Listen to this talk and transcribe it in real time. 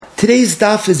Today's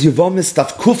daf is Yevomis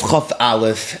daf Kuf Chaf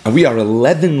Aleph, and we are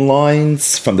 11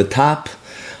 lines from the top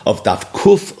of daf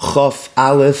Kuf Chaf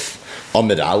Aleph,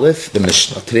 Amid Aleph, the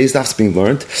Mishnah. Today's daf is being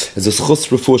learned as a Schus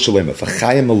Refuah Shalema of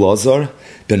Chayim Elazar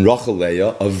ben Rachel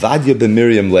Leah, Avadia ben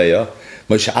Miriam Leah,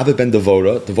 Moshe Abba ben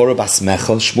Devora bas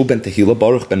Mechel, Shmu ben Tehila,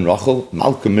 Baruch ben Rachel,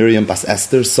 Malka Miriam bas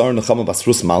Esther, Sar Nechama bas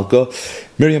Rus Malka,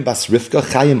 Miriam bas Rivka,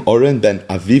 Chayim Oren ben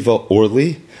Aviva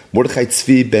Orli, Mordechai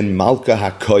Tzvi ben Malka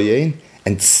HaKoyen,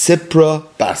 and Sipra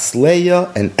bas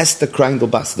Leah, and Esther Kreindel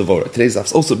bas Devora. Today's daf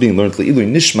is also being learned Le'ilu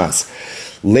Nishmas,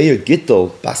 Leah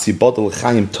Gittel bas Yibodel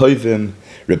Chaim Tovim,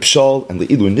 Reb Shol, and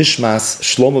Le'ilu Nishmas,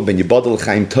 Shlomo ben Yibodel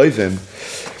Chaim Tovim,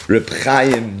 Reb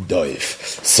Chaim Doiv.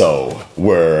 So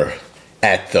we're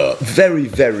at the very,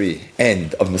 very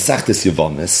end of Masechtas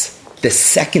Yevomis, the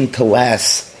second to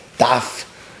last daf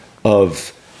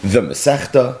of the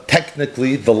Masechta,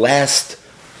 technically the last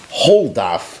whole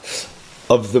daf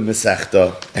of the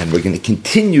Masechta, and we're going to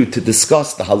continue to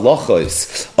discuss the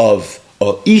halachos of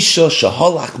Isha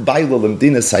Shahalach Baila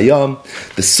Lemdinas Hayam,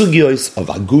 the sugyos of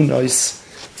agunos,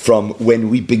 from when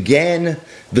we began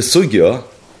the sugya,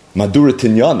 Madura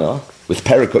Tinyana, with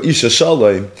Perika Isha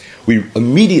Shalom, we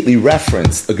immediately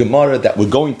referenced a Gemara that we're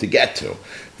going to get to.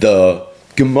 The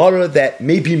Gemara that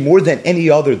maybe more than any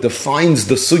other defines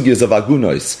the sugyas of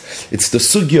agunos. It's the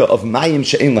sugya of Mayim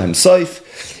She'en Lahem Soif.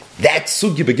 That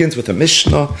sugya begins with a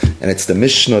Mishnah, and it's the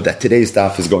Mishnah that today's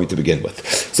daf is going to begin with.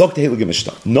 Zok Tehillah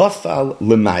Mishnah. Nafal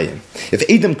L'mayim. If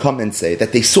Edom come and say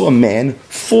that they saw a man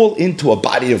fall into a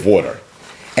body of water,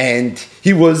 and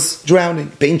he was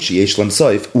drowning, bein sheyesh lem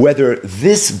soif, whether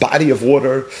this body of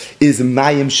water is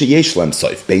mayim sheyesh lem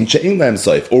soif, bein she'en lem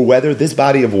soif, or whether this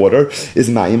body of water is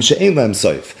mayim she'en lem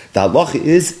soif. The halacha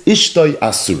is ishtoi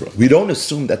asura. We don't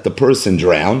assume that the person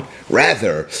drowned.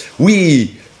 Rather,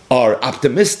 we are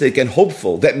optimistic and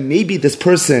hopeful that maybe this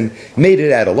person made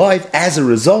it out alive. As a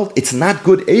result, it's not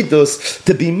good edus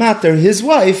to be mater his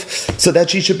wife so that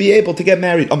she should be able to get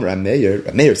married. Amar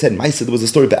Meir said, Maisa, there was a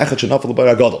story where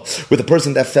the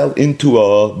person that fell into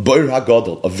a boir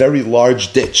hagadol, a very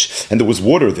large ditch, and there was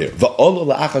water there.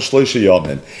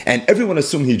 And everyone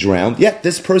assumed he drowned, yet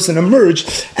this person emerged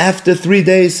after 3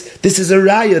 days. This is a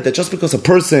raya that just because a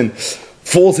person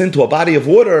falls into a body of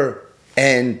water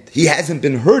and he hasn't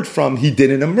been heard from, he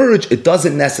didn't emerge, it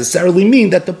doesn't necessarily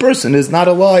mean that the person is not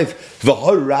alive.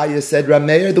 V'horaya, said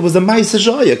Rameir, there was a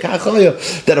ma'aseh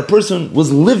kachaya, that a person was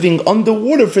living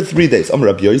underwater for 3 days.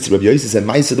 Rabbi Yossi said,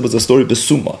 Ma'aseh, there was a story of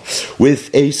Suma,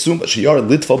 with a Suma, Shiyar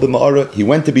Litval b'ma'ara, he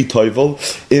went to be toivel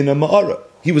in a ma'ara.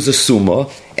 He was a Suma,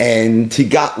 and he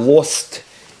got lost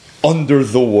under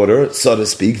the water, so to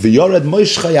speak. So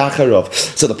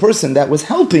the person that was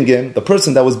helping him, the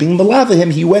person that was being malava him,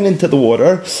 he went into the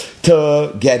water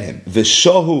to get him.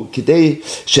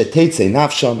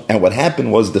 And what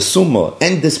happened was the Summa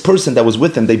and this person that was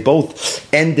with him, they both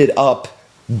ended up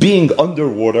being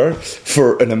underwater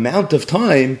for an amount of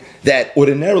time that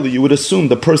ordinarily you would assume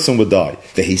the person would die.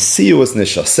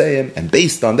 And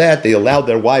based on that, they allowed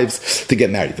their wives to get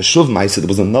married. There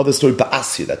was another story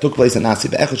that took place in Asi.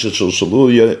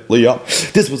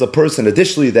 This was a person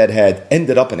additionally that had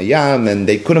ended up in a yam and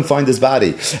they couldn't find his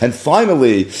body. And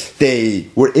finally, they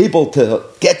were able to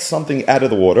get something out of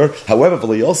the water. However,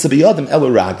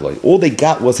 all they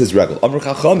got was his regal. And the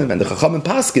Chachamim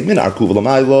paskin min arkuv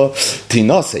l'mayla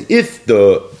tina. If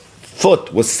the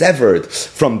foot was severed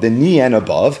from the knee and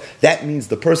above, that means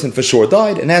the person for sure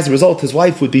died, and as a result, his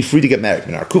wife would be free to get married.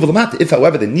 If,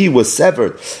 however, the knee was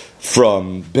severed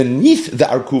from beneath the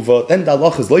arkuva, then the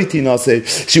halach is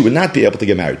loitinase, she would not be able to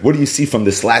get married. What do you see from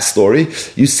this last story?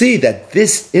 You see that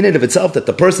this, in and of itself, that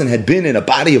the person had been in a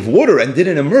body of water and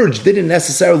didn't emerge, didn't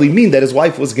necessarily mean that his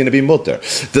wife was going to be mutter.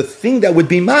 The thing that would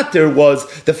be matter was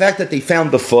the fact that they found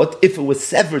the foot. If it was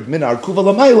severed min arkuva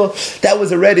lamayla, that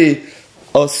was already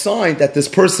a sign that this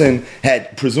person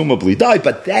had presumably died,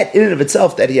 but that in and of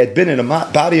itself, that he had been in a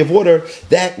body of water,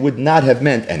 that would not have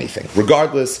meant anything.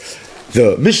 Regardless,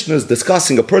 the Mishnah is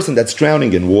discussing a person that's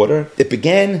drowning in water. It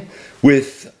began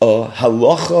with a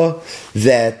halacha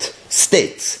that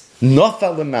states,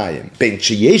 Nafal l'mayim, bein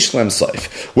sheyesh lem soif,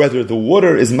 whether the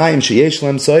water is mayim sheyesh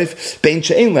lem soif, bein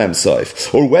she'en lem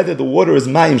soif, or whether the water is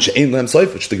mayim she'en lem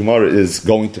soif, which the Gemara is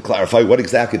going to clarify what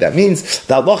exactly that means.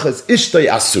 The halacha is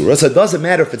ishtoi asura, so it doesn't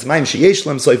matter if it's mayim sheyesh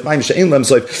lem soif, mayim she'en lem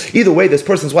soif. Either way, this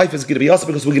person's wife is going to be also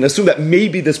because we're going to assume that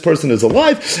maybe this person is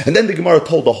alive, and then the Gemara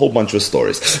told a whole bunch of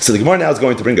stories. So the Gemara now is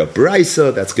going to bring a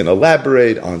brisa that's going to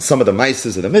elaborate on some of the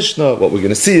maises of the Mishnah. What we're going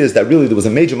to see is that really there was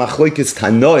a major machlokes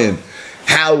tanoim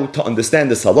how to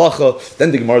understand this halacha. Then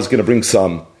the Gemara is going to bring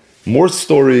some more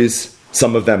stories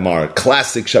Some of them are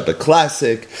classic, Shabbat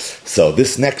classic. So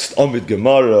this next Amud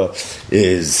Gemara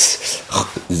is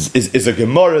a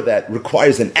Gemara that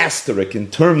requires an asterisk in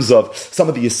terms of some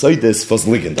of the Yesodis was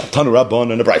ligand. Tanu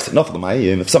Rabban and a Brayse.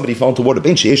 If somebody fell into water,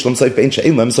 Ben Sheyesh Lam Soif, Ben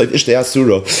She'ein Lam Soif, Ishtei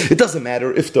Asura. It doesn't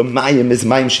matter if the Mayim is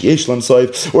Mayim Sheyesh Lam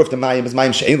Soif or if the Mayim is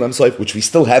Mayim She'ein Lam Soif, which we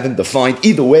still haven't defined.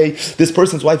 Either way, this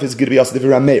person's wife is going to be also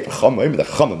different.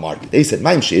 They said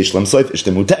Mayim Sheyesh Lam Soif,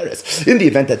 Ishtei Muteres. In the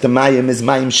event that the Mayim is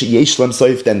Mayim Sheyesh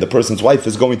Soif, then the person's wife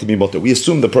is going to be mutter. We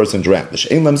assume the person drowned.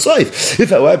 If,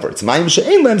 however, it's Mayim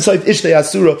She'ein Lem Soif Ishtei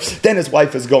Asura, then his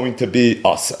wife is going to be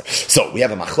Aser. So we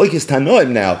have a Machlokes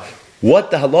Tanoim now.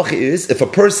 What the halacha is if a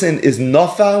person is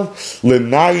nafal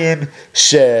l'mayim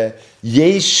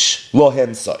sheyesh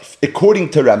lohem soif. According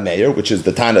to Rameir, which is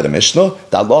the Tana of the Mishnah,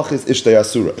 the halacha is ishtei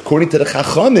asura. According to the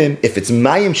Chachamim, if it's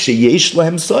mayim sheyesh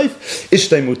lohem soif,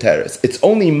 ishtei muteres. It's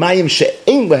only mayim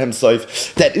she'ein lohem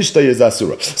soif that ishtei is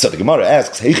asura. So the Gemara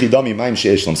asks, heichi dami mayim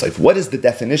sheyesh lohem soif. What is the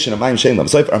definition of mayim she'ein lohem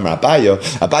soif? Amar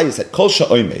Abaye said, kol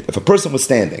sha'oimed. If a person was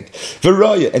standing,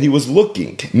 v'raya, and he was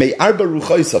looking, may arba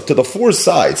ruchaisav, to the four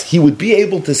sides, he would be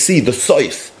able to see the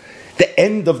soif, the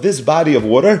end of this body of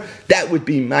water. That would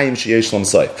be mayim sheyesh lam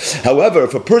soif. However,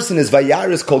 if a person is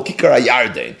vayaris kol kikar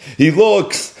hayarden, he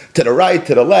looks to the right,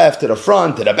 to the left, to the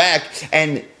front, to the back,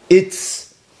 and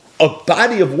it's a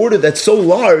body of water that's so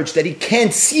large that he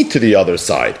can't see to the other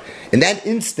side. In that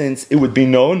instance, it would be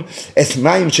known as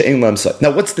mayim she'ein lam soif.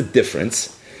 Now, what's the difference?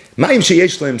 Mayim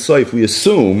sheyesh lam soif, we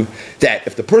assume that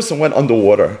if the person went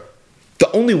underwater, the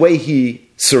only way he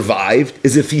survived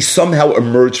is if he somehow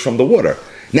emerged from the water.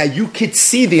 Now you could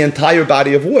see the entire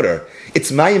body of water.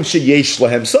 It's mayim sheyesh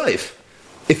lahem soif.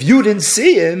 If you didn't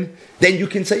see him, then you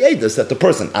can say Eidos that the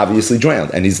person obviously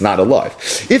drowned and he's not alive.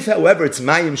 If, however, it's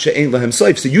mayim she'ein lahem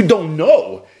soif, so you don't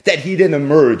know that he didn't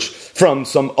emerge from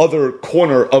some other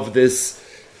corner of this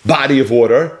body of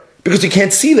water because you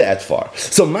can't see that far.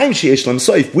 So mayim sheyesh lahem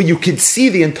soif, where you can see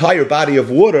the entire body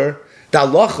of water, the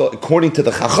halacha, according to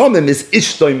the Chachamim, is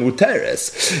ishtoi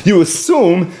muteres. You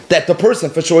assume that the person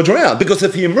for sure drowned, because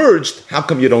if he emerged, how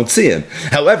come you don't see him?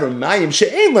 However, mayim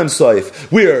she'ein lem soif,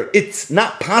 where it's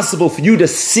not possible for you to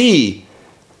see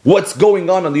what's going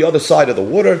on the other side of the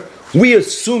water, we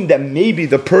assume that maybe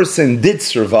the person did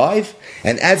survive,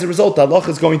 and as a result, the halacha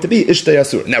is going to be ishtei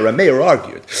asura. Now, Rameir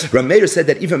argued. Rameir said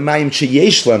that even mayim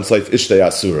sheyesh lem soif ishtei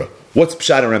asura. What's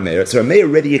Pshat and Rameir? So Rameir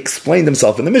already explained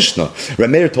himself in the Mishnah.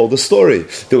 Rameir told the story.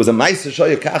 There was a Ma'aser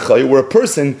Shaya Kachai where a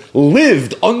person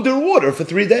lived underwater for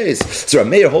 3 days. So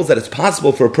Rameir holds that it's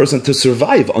possible for a person to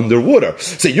survive underwater.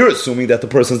 So you're assuming that the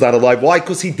person's not alive. Why?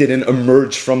 Because he didn't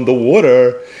emerge from the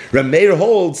water. Rameir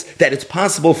holds that it's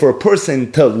possible for a person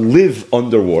to live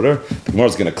underwater. The Gemara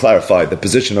is going to clarify the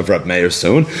position of Rameir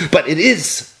soon. But it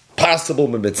is possible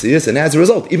mitzias, and as a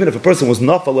result, even if a person was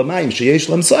nafal l'mayim sheyesh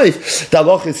lam soif, the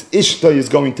halach is ishtoi is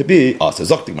going to be asa.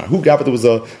 Zoktigmar, who gave there was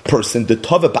a person, the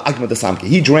tova ba'agma de samki.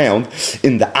 He drowned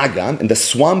in the agan, in the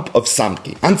swamp of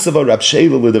Samki. Ansava Rav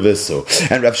Sheila l'devisu,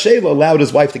 and Rav Sheila allowed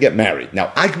his wife to get married. Now,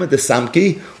 agma de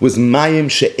samki was mayim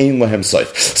she'ein lahem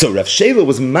soif. So Rav Sheila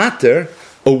was mater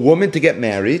a woman to get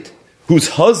married whose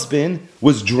husband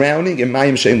was drowning in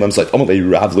Mayim She'ein Lam Soif. Amalei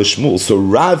Rav l'Shmuel. So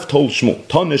Rav told Shmuel,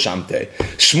 Tana Shamte,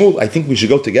 Shmuel, I think we should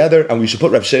go together and we should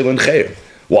put Rav Sheila in Cheir.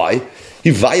 Why?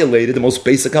 He violated the most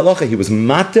basic halacha. He was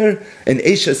mater and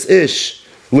Eshes Ish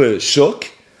l'Shuk,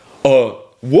 a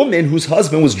woman whose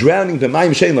husband was drowning in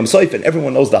Mayim She'ein Lam Soif, and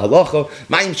everyone knows the halacha.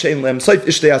 Mayim She'ein Lam Soif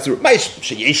Ishtei Asura. Mayim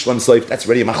Sheyesh Lam Soif, that's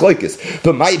already a machlokes.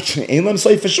 But Mayim She'ein Lam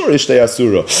Soif for sure Ishtei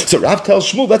Asura. So Rav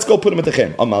tells Shmuel, let's go put him into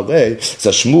Cherem. Amalei, so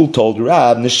Shmuel told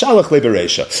Rav, Nishalach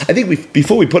Leberesha. I think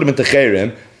before we put him into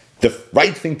Cherem, the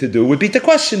right thing to do would be to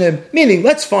question him. Meaning,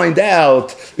 let's find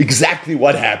out exactly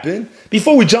what happened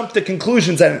before we jump to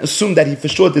conclusions and assume that he for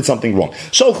sure did something wrong.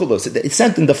 Sholchulos, it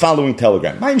sent in the following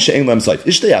telegram. Ma'im she'ein lem soif.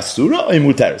 Ishtei asura or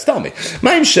muteres? Tell me.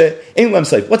 Ma'im she'ein lem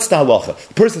soif. What's the halacha?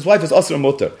 The person's wife is asura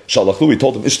muter. Shalachlu, he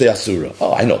told him, Ishtei asura.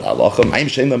 Oh, I know the halacha. Ma'im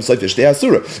she'ein lem soif. Ishtei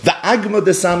asura. The agma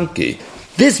de samki.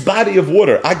 This body of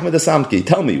water, Agma de Samki,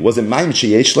 tell me, was it Mayim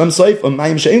Sheyesh Lem Soif or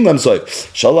Mayim She'ein Lem Soif?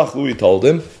 Shalach Lui told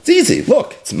him, it's easy,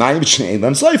 look, it's Mayim She'ein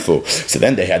Lem Soifu. So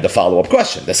then they had the follow-up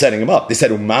question. They're setting him up. They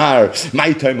said, Umar,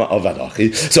 Mai Toima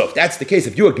Avadachi. So if that's the case,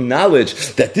 if you acknowledge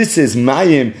that this is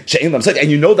Mayim She'ein Lem Soif, and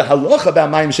you know the halacha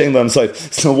about Mayim She'ein Lem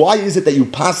Soif, so why is it that you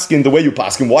paskin the way you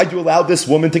paskin? Why do you allow this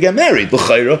woman to get married?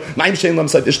 L'chayra, Mayim She'ein Lem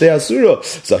Soif Ishtei Asura.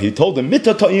 So he told him,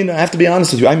 Mita Ta'ina, I have to be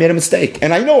honest with you, I made a mistake.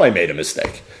 And I know I made a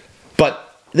mistake. But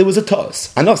there was a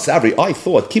toss. I know, Savri, I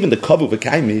thought, keeping the kavu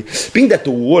v'kaimi, being that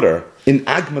the water in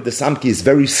Agma the Samki is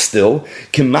very still.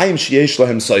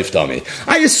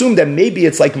 I assume that maybe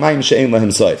it's like Mayim She'ein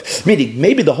Lahem Soif. Meaning,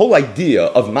 maybe the whole idea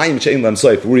of Mayim She'ein Lahem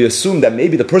Soif, we assume that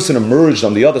maybe the person emerged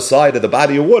on the other side of the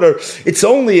body of water, it's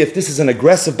only if this is an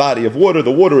aggressive body of water,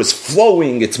 the water is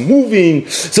flowing, it's moving,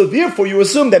 so therefore you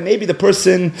assume that maybe the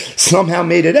person somehow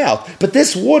made it out. But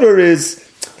this water is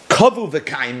kavu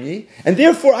v'kaimi, and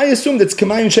therefore I assume that's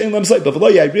kamayim shein lam soif. But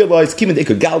I realize kimin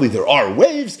deka gali, there are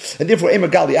waves, and therefore ema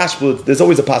gali ashbul, there's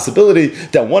always a possibility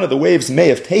that one of the waves may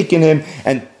have taken him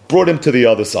and brought him to the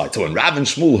other side. So when Rav and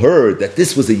Shmuel heard that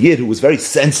this was a yid who was very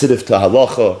sensitive to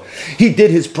halacha, he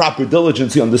did his proper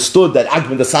diligence. He understood that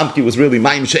Agman the Samki was really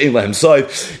Mayim She'ein Lahem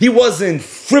Soif. He wasn't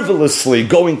frivolously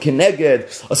going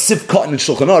keneged a Sif Cotton and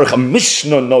Shulchan Aruch, a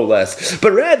Mishnah no less,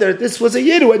 but rather this was a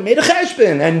yid who had made a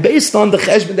cheshbon, and based on the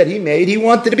cheshbon that he made, he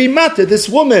wanted to be matter this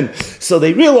woman. So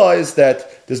they realized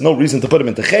that there's no reason to put him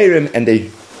into Chayrim, and they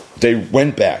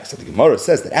went back. So the Gemara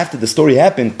says that after the story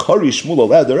happened, Kari Shmuel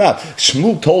allowed the Rav.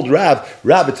 Shmuel told Rav,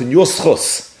 it's in your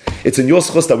schus. It's in your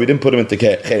schus that we didn't put him into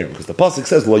Chayrim. Because the Pasuk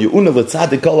says, Lo yu'una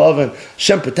l'tzadik kol oven,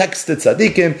 Shem protects the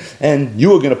tzadikim, and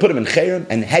you were going to put him in Chayrim,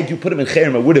 and had you put him in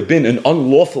Chayrim, it would have been an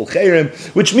unlawful Chayrim,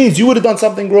 which means you would have done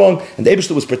something wrong, and the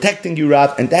Eibishter was protecting you,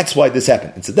 Rav, and that's why this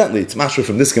happened. Incidentally, it's mashra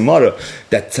from this Gemara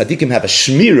that tzadikim have a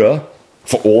shmira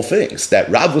for all things, that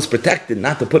Rav was protected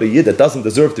not to put a yid that doesn't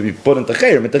deserve to be put into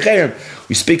Chayrim. Into Chayrim,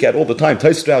 we speak out all the time.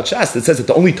 Tosfos throughout Shas, it says that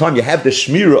the only time you have the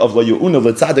shmira of la yu'una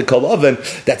l'tzadik kol oven,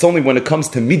 that's only when it comes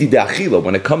to midi de'achila,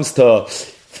 when it comes to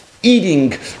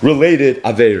eating related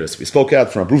averis. We spoke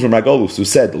out from Abruvim Ragolus, who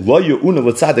said la yu'una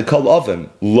l'tzadik kol oven,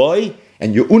 loy,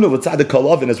 and yu'una l'tzadik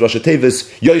kol oven is Rosh Tevis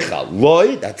yoichal.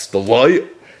 Loy, that's the loy.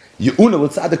 Ye'una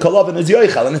l'tzadik kol oven is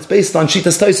yoichal, and it's based on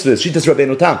Shitas Tosfos, Shitas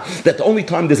Rabbeinu Tam, that the only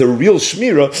time there's a real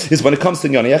shmira is when it comes to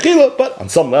Yoni Achila, but on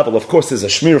some level, of course, there's a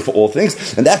shmira for all things,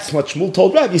 and that's what Shmuel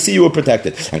told Rav. You see, you were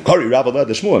protected. And Kari Rav led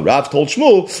the Shmuel, and Rav told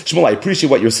Shmuel, I appreciate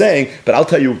what you're saying, but I'll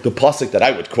tell you the pasuk that I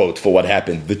would quote for what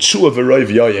happened. The V'tshua v'roiv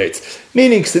yoyetz.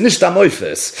 Meaning,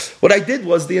 what I did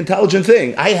was the intelligent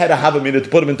thing. I had a havamina to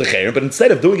put him into Chayrim, but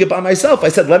instead of doing it by myself, I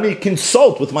said, let me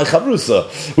consult with my chavrusa,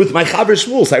 with my chaver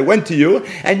Shmuel. So I went to you,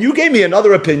 and you gave me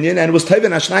another opinion, and it was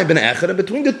Tevin Hashnai ben Echad, and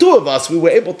between the two of us, we were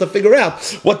able to figure out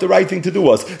what the right thing to do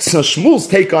was. So Shmuel's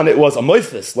take on it was a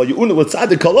moifis, la yu'una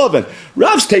l'tzadik kol oven.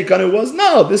 Rav's take on it was,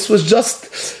 no, this was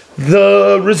just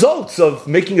the results of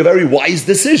making a very wise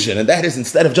decision, and that is,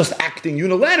 instead of just acting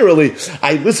unilaterally,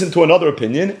 I listened to another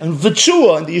opinion, and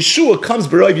v'tshua, and the Yeshua comes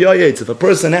b'roiv yoyetz. If a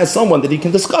person has someone that he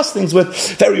can discuss things with,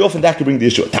 very often that can bring the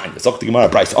Yeshua. Tanya, Zok the Gemara,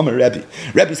 Bryce, Omer Rebbe.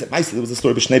 Rebbe said, there was a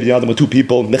story of Shnei b'nei Adam with two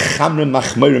people, mechamrim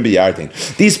machmorim b'yarden.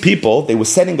 These people, they were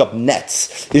setting up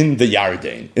nets in the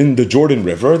Yarden, in the Jordan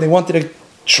River. They wanted to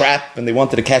trap, and they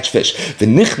wanted to catch fish. Now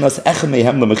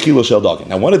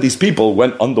one of these people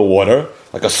went underwater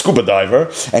like a scuba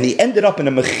diver, and he ended up in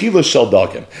a mechila shel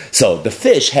dagim. So the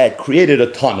fish had created a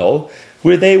tunnel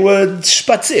where they would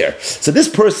spatzir. So this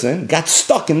person got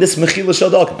stuck in this mechila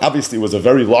shel dagim. Obviously it was a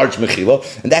very large mechila,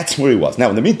 and that's where he was. Now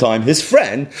in the meantime, his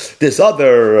friend, this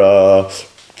other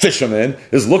fisherman,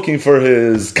 is looking for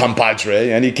his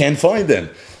compadre, and he can't find him.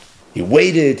 He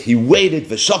waited,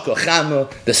 v'shaka chama,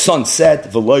 the sun set,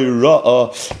 v'loy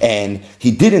ra'ah, and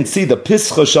he didn't see the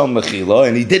pischa shal mechila,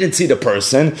 and he didn't see the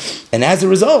person, and as a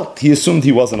result, he assumed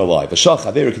he wasn't alive.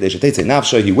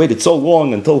 He waited so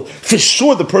long until for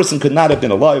sure the person could not have been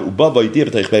alive, and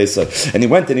he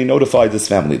went and he notified his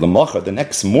family. The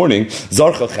next morning,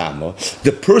 zarcha chama,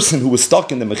 the person who was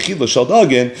stuck in the mechila shal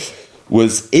dagin,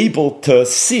 was able to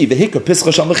see the hikah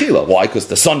pischa shal mechila. Why? Because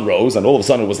the sun rose and all of a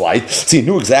sudden it was light, so he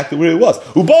knew exactly where he was.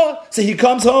 Uba, so he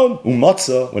comes home.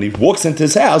 Umatza, when he walks into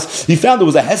his house, he found there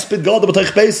was a hesped god b'teich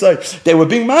beisai. They were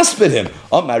being masped him.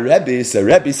 My Rebbe, so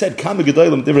Rebbe said, "Kama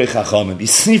gedolim divrei chachamim." You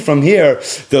see from here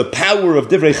the power of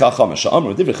divrei chachamim.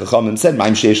 Sha'amar divrei chachamim said,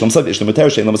 "Ma'im sheish l'masoif ish l'mater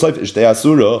shein l'masoif ish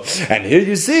asura." And here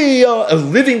you see a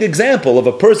living example of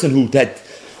a person who had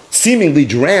seemingly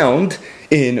drowned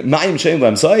in Mayim She'ein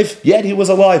Lahem Soif, yet he was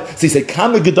alive. So he said,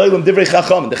 Kama Gedolim Divrei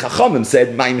Chachamim. The Chachamim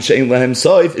said, Mayim She'ein Lahem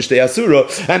Soif, Ishtei Asura,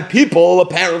 and people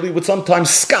apparently would sometimes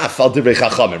scoff al Divrei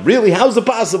Chachamim. Really, how's it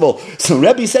possible? So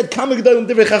Rebbe said, Kama Gedolim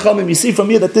Divrei Chachamim. You see from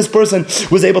here that this person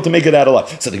was able to make it out alive.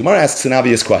 So the Gemara asks an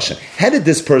obvious question. How did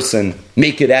this person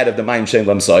make it out of the Mayim She'ein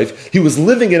Lahem Soif? He was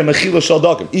living in a Mechila Shel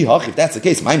Dagim. If that's the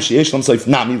case, Mayim She'ein Lahem Soif,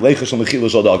 Nami, Leicha Shel Mechila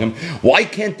Shel Dagim. Why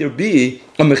can't there be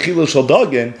a Mechila Shel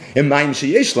Dagim in Mayim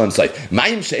She'ein Lahem Soif?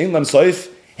 Mayim She'ein Lahem Soif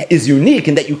is unique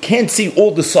in that you can't see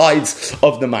all the sides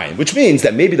of the mayim, which means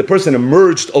that maybe the person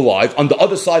emerged alive on the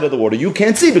other side of the water. You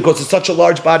can't see because it's such a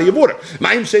large body of water.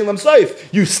 Mayim she'elam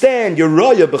soif, you stand, you're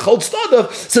raya b'chol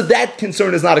stadav, so that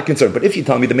concern is not a concern. But if you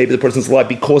tell me that maybe the person's alive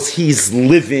because he's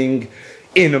living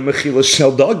in a mechila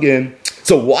shel dagim,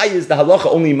 so why is the halacha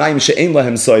only ma'im she'ein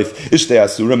lahem soif ishtei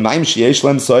asura, ma'im she'esh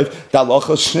lahem soif, the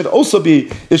halacha should also be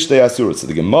ishtei asura. So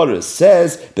the Gemara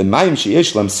says, the ma'im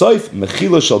she'esh lahem soif,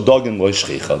 mechila shel dagim lo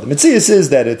shchicha. The Metzias is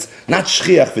that it's not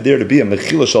shchiach for there to be a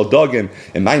mechila shel dagim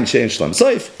and ma'im she'esh lahem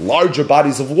soif. Larger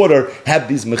bodies of water have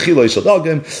these mechila shel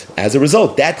dagim. As a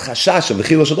result, that chashash of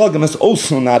mechila shel dagim is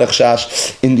also not a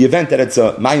chashash in the event that it's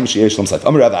a ma'im she'esh lahem soif.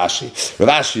 Amar Rav Ashi. Rav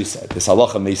Ashi said, this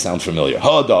halacha may sound familiar.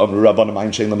 Hada amar Rabbana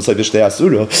ma'im she'ein lahem soif ishtei asura.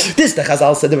 This the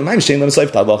Chazal said that Ma'im she'ein lahem soif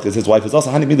talach is his wife is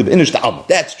also hani milu b'inish ta'alma.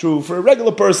 That's true for a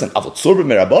regular person. Avot tzurba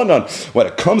merabanan. When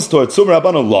it comes to a tzurba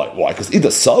merabanan, why? Because either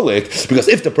salik. Because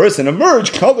if the person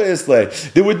emerged,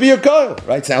 there would be a koil.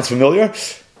 Right? Sounds familiar.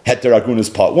 Heter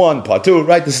Agunas part 1, part 2,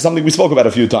 right? This is something we spoke about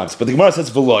a few times. But the Gemara says,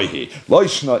 V'loihi.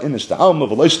 Loishna inish ta'alma,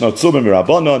 v'loishna tzubim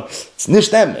mirabanon. It's nish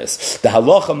temes. The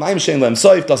halacha ma'im she'ein lahem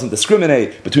soif doesn't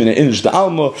discriminate between an inish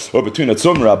ta'alma or between a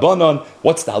tzubim mirabanon.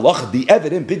 What's the halacha? The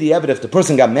evident, bidi evident, if the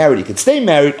person got married, he could stay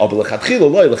married, or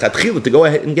to go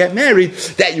ahead and get married,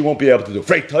 that you won't be able to do.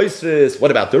 Frek Toises, what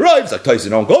about the rives? Like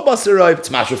Toises don't go bus a rive. It's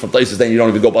masher from Toises, then you don't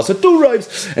even go bus a 2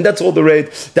 rives. And that's all the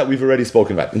raid that we've already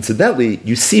spoken about. Incidentally,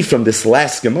 you see from this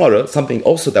last Gemara, something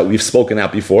also that we've spoken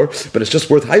out before, but it's just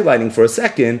worth highlighting for a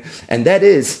second, and that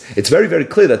is, it's very, very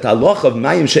clear that the halach of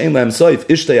Mayim she'ein lahem soif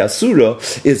ishtei asura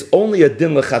is only a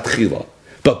din lechatchila.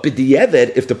 But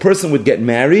b'di'eved, if the person would get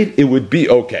married, it would be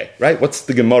okay, right? What's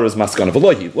the Gemara's maskana?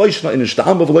 V'lohi, loishna in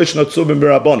ishta'am, v'loishna tzubim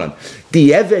b'rabanan.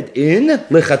 Di'eved in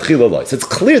lechatchila loy. So it's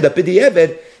clear that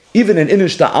b'di'eved, even in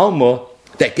inish ta'alma,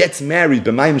 that gets married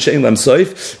b'mayim she'ein lahem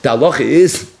soif, the halacha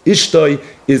is Ishtoi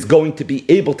is going to be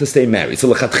able to stay married. So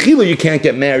l'chatchila you can't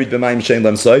get married b'mayim she'ein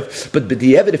lahem soif, but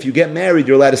b'di'evet if you get married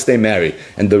you're allowed to stay married.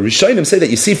 And the Rishonim say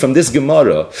that you see from this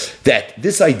Gemara that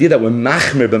this idea that we're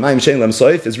machmer b'mayim she'ein lahem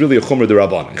soif is really a chumrah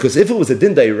d'Rabbanan. Because if it was a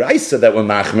din d'Oraisa that we're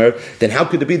machmer, then how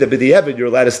could it be that b'di'evet you're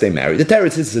allowed to stay married? The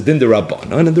Teretz is a din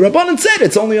d'Rabbanan, and the Rabbanan said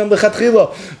it's only on the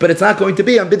l'chatchila, but it's not going to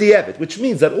be on b'di'evet, which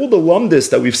means that all the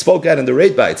lumdis that we've spoke at in the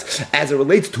raid bites, as it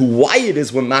relates to why it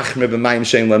is we're machmer b'mayim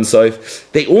she'ein lahem soif,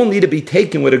 they all need to be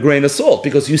taken with a grain of salt,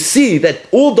 because you see that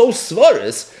all those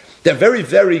svaras, they're very,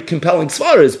 very compelling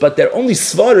svaras, but they're only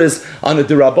svaras on a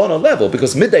derabana level,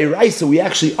 because midday raisa we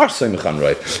actually are soymechan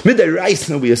roiv. Midday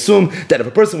raisa we assume that if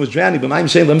a person was drowning b'mayim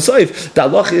she'ein lahem soif, the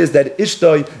halacha is that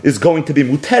ishtoi is going to be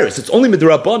muteris. It's only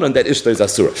midrabanan that ishtoi is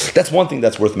asura. That's one thing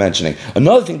that's worth mentioning.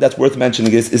 Another thing that's worth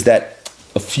mentioning is that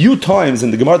a few times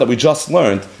in the Gemara that we just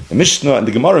learned, the Mishnah and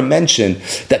the Gemara mentioned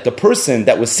that the person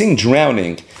that was seen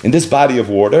drowning in this body of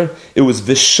water, it was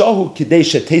Vishahu Kidei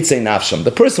Shetetzei Nafsham.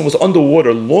 The person was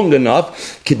underwater long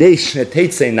enough, Kidei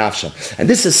Shetetzei Nafsham. And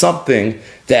this is something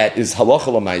that is halacha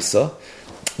l'maisa,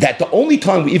 that the only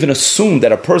time we even assume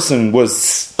that a person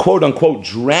was quote-unquote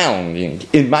drowning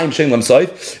in Mayim she'ein lahem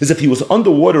soif is if he was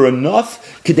underwater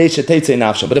enough, Kidei Shetetzei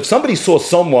Nafsham. But if somebody saw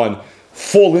someone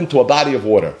fall into a body of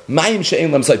water, Mayim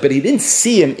she'ein lahem soif, but he didn't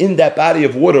see him in that body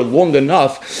of water long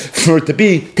enough for it to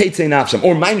be Teitzei Nafsham,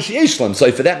 or Mayim she'esh lahem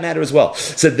soif for that matter as well.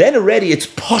 So then already it's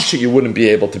pasha you wouldn't be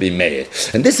able to be made.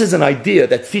 And this is an idea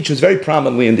that features very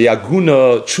prominently in the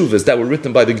Aguna Tshuvas that were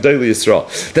written by the Gdolei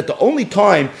Yisrael, that the only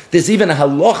time there's even a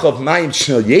halach of Mayim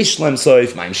she'esh lahem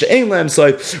soif, Mayim she'ein lahem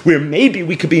soif, where maybe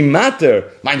we could be mater,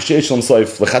 Mayim she'esh lahem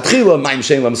soif, l'chatchila, Mayim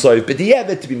she'ein lahem soif, but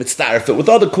to be mitzdaref with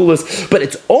other kulas, but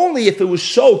it's only if it was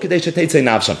show Kedei Shetetzei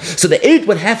Nafsham. So the Eid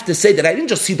would have to say that I didn't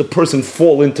just see the person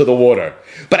fall into the water,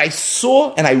 but I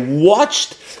saw and I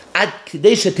watched at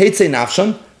Kedei Shetetzei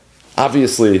Nafsham.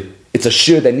 Obviously, it's a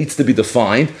shir that needs to be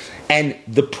defined, and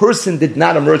the person did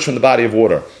not emerge from the body of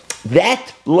water.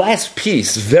 That last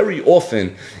piece, very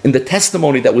often in the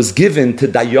testimony that was given to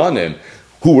Dayanim,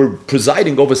 who were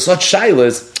presiding over such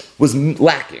shaylas, was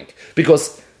lacking,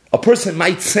 because a person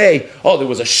might say, oh, there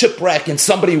was a shipwreck and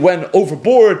somebody went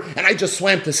overboard and I just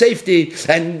swam to safety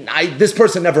and this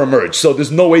person never emerged, so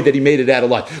there's no way that he made it out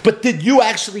alive. But did you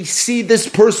actually see this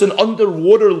person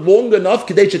underwater long enough?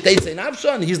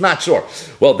 He's not sure.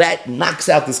 Well, that knocks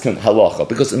out this halacha,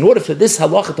 because in order for this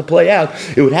halacha to play out,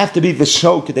 it would have to be the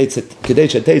show.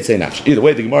 Either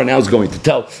way, the Gemara now is going to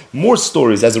tell more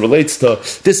stories as it relates to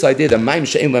this idea that Mayim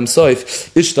she'ein lahem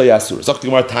soif ishtoi asur. Zok the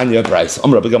Gemara Tanya Bryce.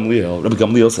 Rabbi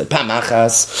Gamliel says,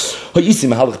 said,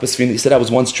 he said, I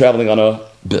was once traveling on a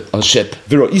ship,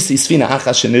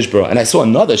 and I saw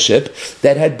another ship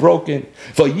that had broken.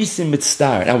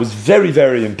 And I was very,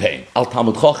 very in pain.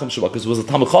 Because it was a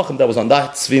Talmud Chacham that was on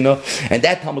that Sfina, and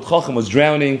that Talmud Chacham was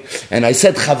drowning. And I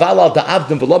said,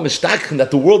 that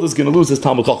the world is going to lose this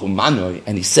Talmud Chacham.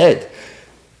 And he said,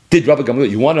 did Rabbi Gamliel,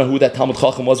 you want to know who that Talmud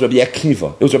Chacham was? Rabbi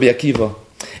Akiva. It was Rabbi Akiva.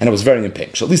 And I was very in pain.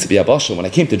 When I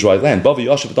came to dry land,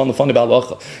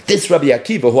 this Rabbi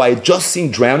Akiva, who I had just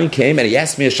seen drowning, came and he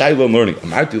asked me a shayla in learning.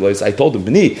 I told him,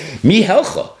 B'ni, mi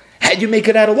helcha. How'd you make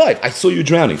it out alive? I saw you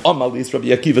drowning. Amalis, Rabbi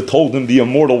Akiva told him the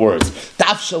immortal words.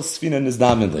 Tafshel sfina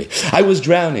nizdamenli. I was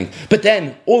drowning. But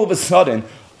then, all of a sudden,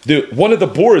 one of the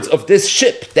boards of this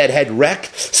ship that had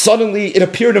wrecked, suddenly it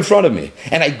appeared in front of me.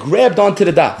 And I grabbed onto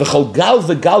the daf.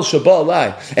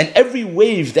 And every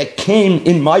wave that came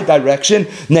in my direction,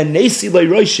 I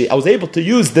was able to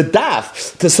use the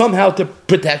daf to somehow to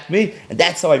protect me. And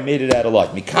that's how I made it out alive.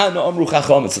 So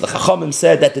the Chachamim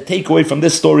said that the takeaway from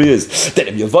this story is that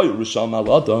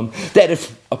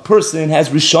if a person has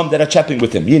Risham that are chapping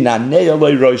with him,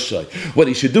 what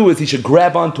he should do is he should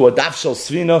grab onto a daf shel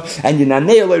svina and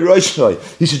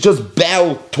he should just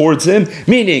bow towards him,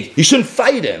 meaning he shouldn't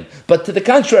fight him, but to the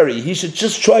contrary, he should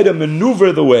just try to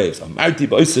maneuver the waves. Rabbi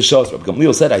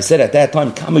Gamliel said, I said at that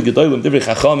time,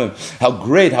 how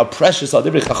great, how precious are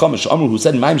divrei chachamim, who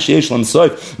said,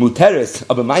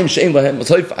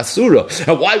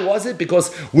 and why was it?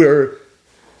 Because we're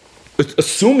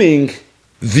assuming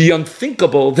the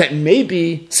unthinkable that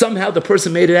maybe somehow the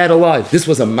person made it out alive. This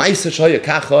was a ma'aser shaya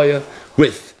kachaya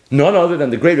with none other than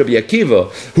the great Rabbi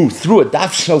Akiva, who through a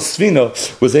daf shel svina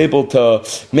was able to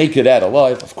make it out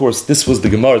alive. Of course, this was the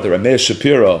Gemara, the Rameh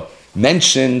Shapira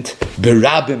mentioned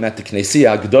Berabim at the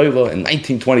Knessia Agdoila in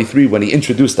 1923 when he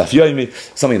introduced Daf Yomi,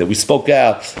 something that we spoke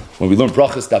out when we learned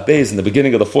Brachas Daf Beis in the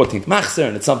beginning of the 14th Machzer,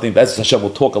 and it's something Be'ez Hashem will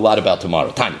talk a lot about tomorrow.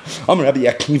 Tanya, Rabbi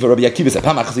Akiva said,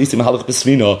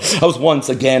 I was once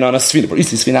again on a svina,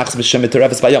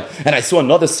 and I saw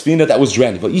another svina that was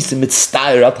drowning. So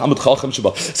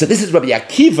this is Rabbi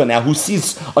Akiva now who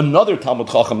sees another Talmud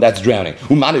Chacham that's drowning.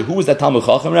 Who was that Talmud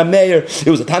Chacham? Rameir. It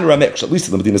was a Tana Rameir. At least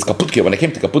in the Medina's Kaputke. When I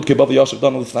came to Kaputke, all of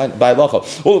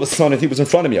a sudden he was in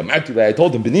front of me. I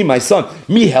told him, B'ni, my son,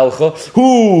 mi helcha,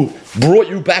 who brought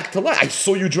you back to life? I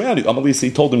saw you drowning. He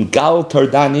told him, Gal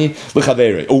Tardani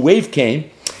l'chavere. A wave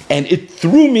came and it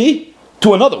threw me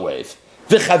to another wave.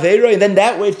 And then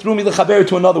that wave threw me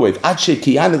to another wave.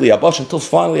 Until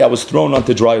finally I was thrown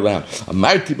onto dry land.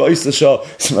 Rabbi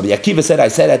Akiva said, I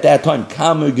said at that time,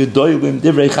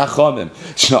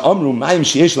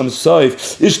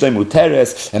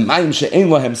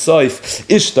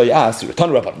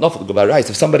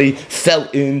 if somebody fell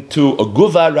into a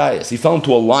guva rayas, he fell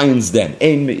into a lion's den,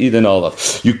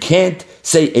 you can't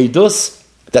say edus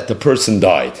that the person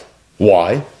died.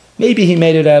 Why? Maybe he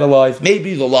made it out alive.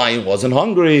 Maybe the lion wasn't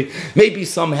hungry. Maybe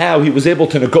somehow he was able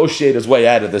to negotiate his way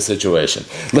out of the situation.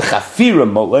 If,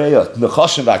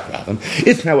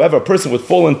 however, a person would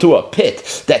fall into a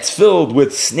pit that's filled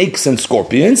with snakes and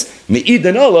scorpions,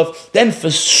 then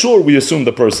for sure we assume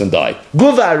the person died.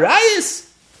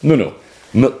 No.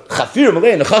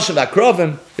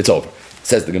 It's over.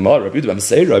 Says the Gemara, Rabbi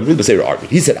Beseira argued.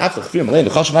 He said,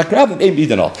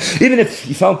 even if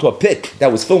he fell into a pit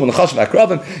that was filled with Chashav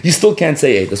HaKravim, you still can't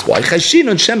say That's why?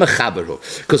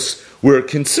 Because we're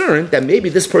concerned that maybe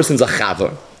this person's a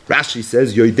chaver. Rashi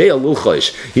says,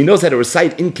 he knows how to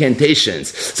recite incantations.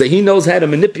 So he knows how to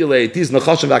manipulate these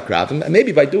Nachashim Vakravim, and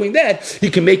maybe by doing that, he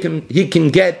can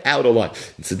get out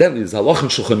alive. Incidentally, there's Halach and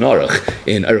Shulchan Aruch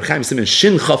in Aruch Chaim Siman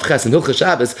Shin Chav Ches and Hilchos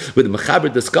Shabbos, where the Mechaber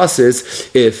discusses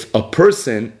if a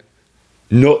person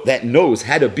that knows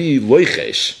how to be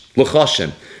loichesh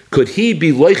l'chashim, could he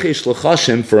be loichesh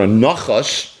l'chashim for a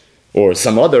nachash or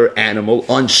some other animal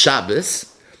on Shabbos,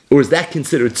 or is that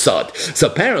considered tzad? So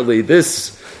apparently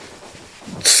this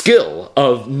skill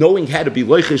of knowing how to be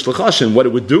loichesh l'chashim, what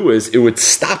it would do is it would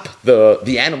stop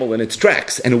the animal in its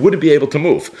tracks and it wouldn't be able to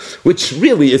move, which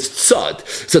really is tzad.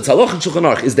 So it's halach and Shulchan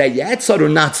Aruch, is that yet tzad or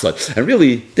not tzad? And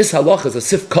really, this halach is a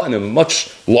sif katan, a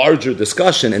much larger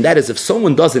discussion, and that is if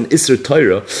someone does an Isser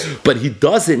Torah, but he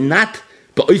does it not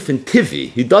ba'ofen tivi,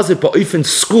 he does it ba'ofen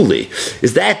skuli,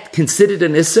 is that considered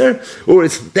an Isser, or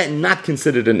is that not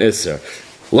considered an Isser?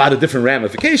 a lot of different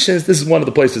ramifications. This is one of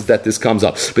the places that this comes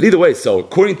up. But either way, so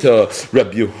according to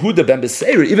Rabbi Yehuda ben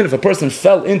Beseira, even if a person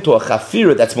fell into a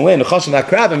chafira that's malay and chashav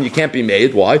akravim, you can't be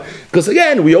made. Why? Because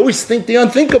again, we always think the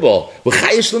unthinkable.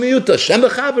 Maybe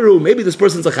this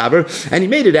person's a chaver, and he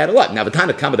made it out of luck. Now, the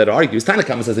Tanakama that argues,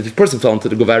 Tanakama says if a person fell into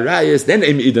the Guvarayas, then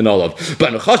Eim Eden Olav.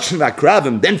 But in chashav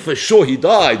akravim, then for sure he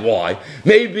died. Why?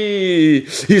 Maybe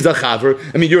he's a chaver.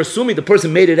 I mean, you're assuming the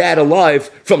person made it out alive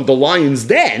from the lion's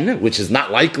den, which is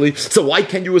not likely. So why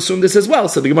can you assume this as well?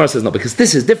 So the Gemara says no, because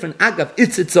this is different. Agav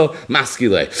itzitza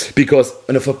maskile. Because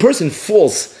and if a person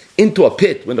falls into a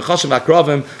pit when the chashav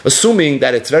akravim, assuming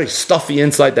that it's very stuffy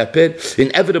inside that pit,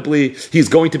 inevitably he's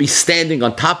going to be standing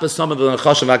on top of some of the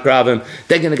chashav akravim.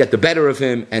 They're going to get the better of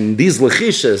him, and these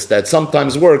lechishas that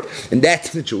sometimes work in that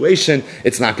situation,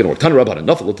 it's not going to work.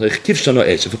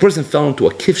 If a person fell into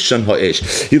a kifshan ha'esh,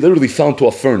 he literally fell into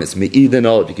a furnace. Me'iden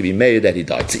olav, he could be made that he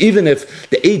died. So even if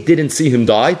the aid didn't see him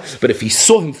die, but if he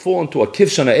saw him fall into a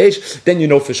kifshan ha'esh, then you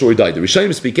know for sure he died. The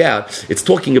Rishonim speak out. It's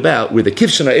talking about where the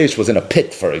kifshan ha'esh was in a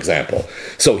pit, for example.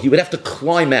 So he would have to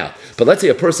climb out. But let's say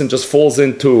a person just falls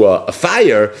into a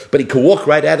fire, but he could walk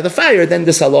right out of the fire, then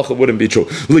this halacha wouldn't be true.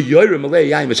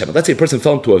 Let's say a person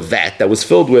fell into a vat that was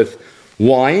filled with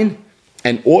wine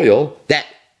and oil that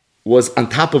was on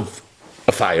top of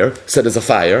a fire. So there's a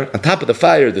fire. On top of the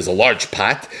fire, there's a large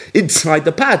pot. Inside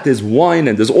the pot, there's wine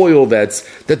and there's oil that's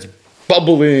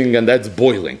bubbling and that's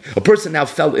boiling. A person now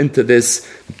fell into this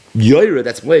Yoira,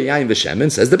 that's Mlei Yayin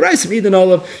V'Shemen, says the Brayso Me'iden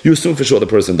Olav, you assume for sure the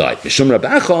person died. Mishum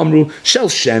Rabbacha Amru, Shel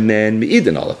Shemen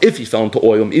Me'iden Olav. If he fell into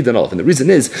oil, Me'iden Olav. And the reason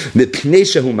is, Mipnei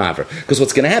Shehu Maver. Because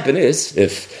what's going to happen is,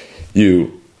 if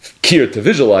you care to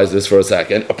visualize this for a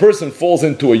second, a person falls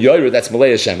into a Yoira, that's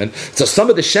Mlei Shemen, so some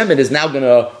of the Shemen is now going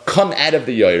to come out of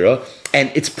the Yoira, and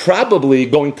it's probably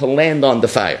going to land on the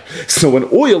fire. So when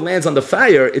oil lands on the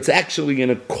fire, it's actually going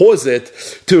to cause it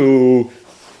to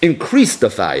increase the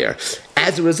fire.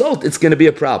 As a result, it's going to be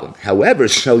a problem. However,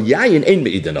 if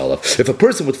a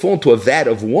person would fall into a vat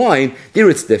of wine, there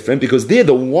it's different, because there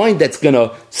the wine that's going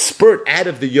to spurt out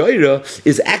of the yoira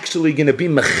is actually going to be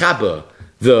mechaba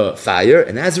the fire,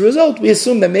 and as a result, we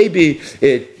assume that maybe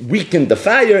it weakened the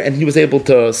fire and he was able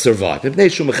to survive. They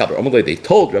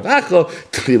told Rav Acha,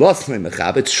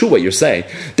 it's true what you're saying,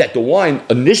 that the wine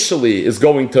initially is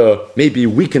going to maybe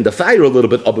weaken the fire a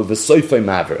little bit,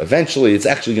 eventually it's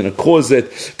actually going to cause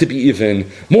it to be even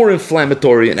more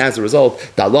inflammatory, and as a result,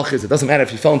 the halach is, it doesn't matter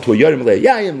if you fell into a yorim,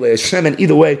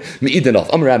 either way,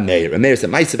 Rameir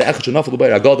said,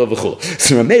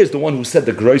 so Rameir is the one who said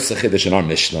the Groisa Chiddush in our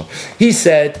Mishnah. He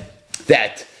said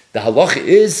that the halacha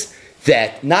is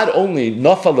that not only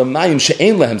nafal l'mayim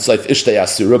she'ein lehem soif ishtay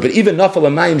asura, but even nafal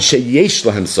l'mayim she'yesh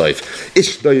lehem soif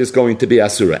ishtay is going to be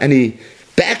asura. And he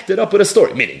backed it up with a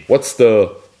story. Meaning, what's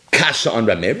the kasha on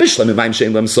Rameir? Bishlam l'mayim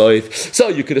she'ein lehem soif. So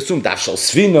you could assume dafshal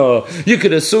svina. You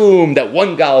could assume that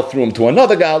one gal threw him to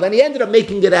another gal, and he ended up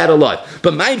making it out alive.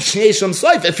 But mayim she'yesh lehem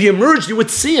soif, if he emerged, you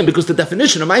would see him, because the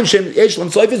definition of mayim she'yesh lehem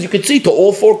soif is you could see to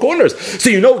all four corners, so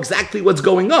you know exactly what's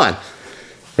going on.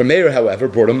 Rameir, however,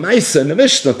 brought a Maisa in the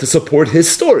Mishnah to support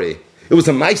his story. It was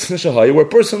a Maisa Shahaya where a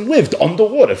person lived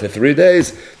underwater for 3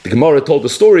 days. The Gemara told the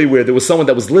story where there was someone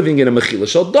that was living in a Mechila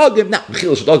Shal Dagim. Now,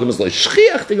 Mechila Shal Dagim is like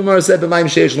Shchiach, the Gemara said,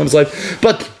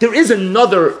 but there is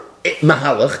another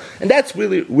Mahalach, and that's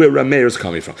really where Rameir is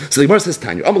coming from. So the Gemara says,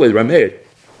 Tanya, Amalei Rameir,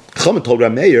 Chama told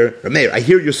Rameir, I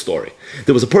hear your story.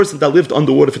 There was a person that lived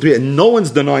underwater for 3 days, and no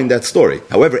one's denying that story.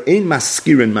 However, Ein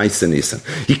Maskirin Maisa Nisan.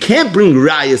 You can't bring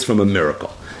rayas from a miracle.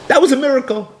 That was a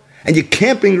miracle. And you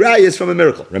can't bring rayas from a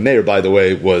miracle. Rameir, by the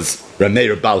way, was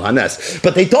Rameir Bal Hanes.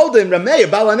 But they told him, Rameir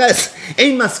Bal Hanes,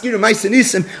 Ein Maskir Maisa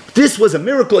Nisan. This was a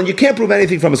miracle, and you can't prove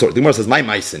anything from a source. The Gemara says, my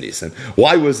Maisa Nisan.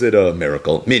 Why was it a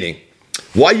miracle? Meaning,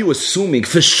 why are you assuming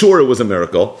for sure it was a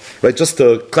miracle? Right? Just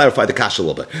to clarify the kasha a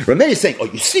little bit. Rameir is saying,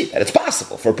 you see that it's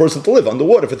possible for a person to live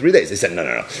underwater for 3 days. They said, no.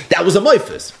 That was a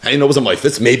moifis. How do you know it was a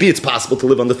moifis? Maybe it's possible to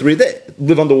live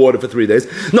underwater for 3 days.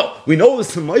 No, we know it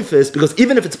was a moifis because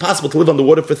even if it's possible to live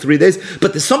underwater for 3 days,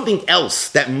 but there's something else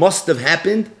that must have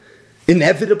happened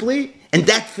inevitably, and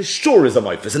that for sure is a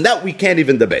moifis, and that we can't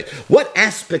even debate. What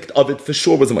aspect of it for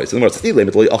sure was a moifis?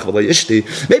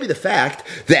 Maybe the fact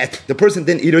that the person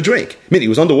didn't eat or drink. Meaning he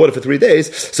was underwater for 3 days,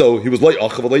 so he was like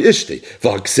achav alay ishti.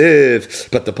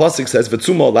 But the pasuk says,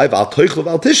 "V'tzuma alay v'al toichle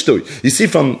v'al tishtu." You see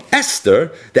from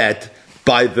Esther that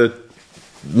by the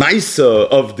Maisa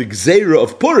of the Gzeira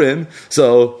of Purim,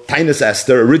 so Tainus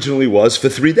Esther originally was for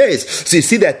 3 days. So you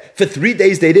see that for 3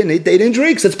 days they didn't eat, they didn't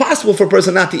drink. So it's possible for a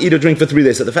person not to eat or drink for 3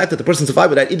 days. So the fact that the person survived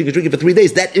without eating or drinking for 3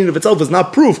 days, that in and of itself is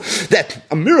not proof that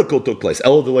a miracle took place.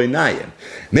 El Deloy Nayim.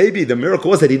 Maybe the miracle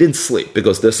was that he didn't sleep,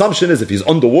 because the assumption is if he's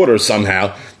underwater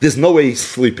somehow, there's no way he's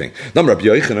sleeping. Rabbi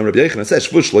Yochanan says,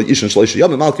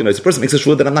 the person makes a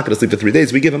shvur that I'm not going to sleep for 3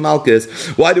 days. We give him Malchus.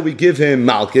 Why do we give him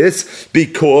Malchus?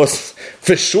 Because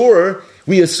for sure,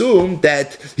 we assume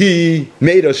that he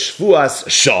made a shvuas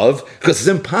shav, because it's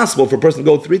impossible for a person to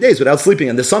go 3 days without sleeping.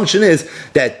 And the assumption is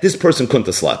that this person couldn't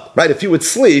have slept, right? If he would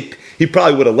sleep, he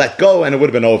probably would have let go and it would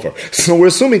have been over. So we're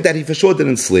assuming that he for sure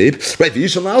didn't sleep, right?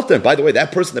 By the way,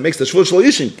 that person that makes the shvur shlo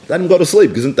yishin, let him go to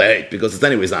sleep, because it's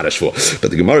anyways not a shvur.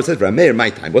 But the Gemara says, Rameir, my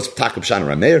time. What's Takab Shana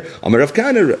Rameir? Amar Rav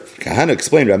Kahana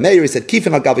explained Rameir, he said,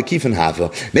 Kifin al Gava Kifin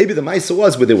Hava. Maybe the Maisa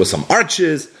was where there were some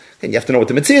arches, and you have to know what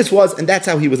the Metzias was, and that's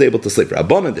how he was able to sleep.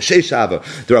 Rabbanan, the Sheishava,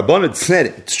 the Rabbanan said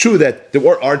it's true that there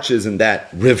were arches in that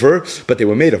river, but they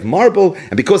were made of marble,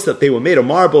 and because they were made of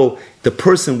marble, the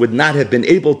person would not have been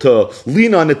able to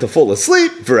lean on it to fall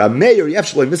asleep. For a mayor,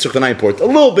 Yevshaloi Mr. Chanayim port, a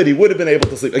little bit he would have been able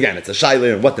to sleep. Again, it's a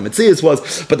shaila and what the Metzias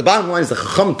was, but the bottom line is the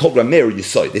Chacham told Rameir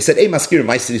Yisoy. They said, "Hey, Maskir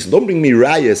Maisa, don't bring me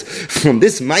rayas from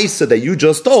this Maisa that you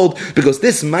just told, because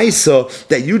this Maisa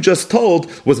that you just told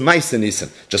was Maisa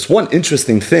Nisan." Just one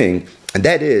interesting thing, and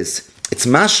that is, it's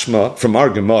mashma from our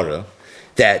Gemara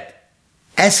that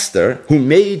Esther, who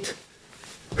made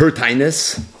her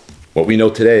tainus, what we know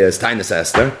today as Tainus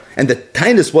Esther, and the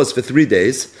Tainus was for 3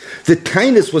 days, the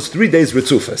Tainus was 3 days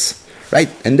Ritzufas. Right?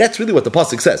 And that's really what the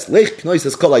Pasuk says. Lech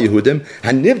knoises kol ha-Yehudim,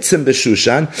 hanibtzim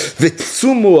b'Shushan,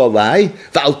 v'tzumu alai,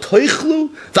 v'al toichlu,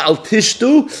 v'al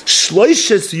tishtu,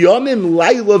 shloishes yomim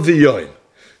laila v'yoyim.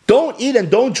 Don't eat and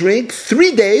don't drink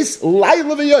 3 days,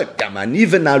 laila v'yoyim. Gamani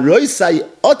v'naroisai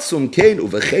otzum kein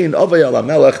uvechein ovay al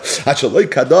ha-melech, hachaloi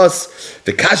kados,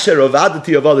 v'kasher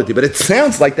ovadati. But it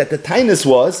sounds like that the Tainus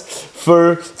was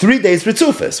for 3 days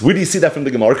Ritzufas. Where do you see that from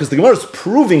the Gemara? Because the Gemara is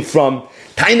proving from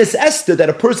Tainus Esther that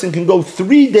a person can go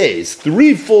 3 days,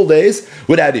 3 full days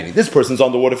without eating. This person's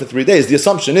on the water for 3 days. The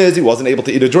assumption is he wasn't able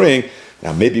to eat or drink.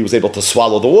 Now maybe he was able to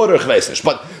swallow the water,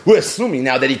 but we're assuming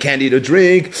now that he can't eat or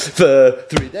drink for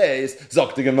 3 days.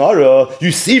 Zok the Gemara,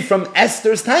 you see from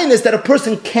Esther's Tainus that a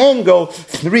person can go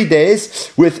 3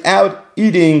 days without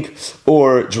eating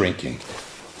or drinking.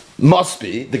 Must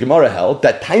be, the Gemara held,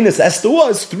 that Tainus Esther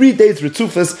was 3 days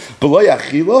Ritzufas beloy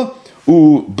achila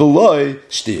u beloy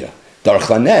shtia. The Aruch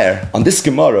LaNer on this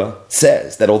Gemara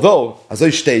says that although, as I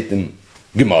state in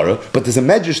Gemara, but there's a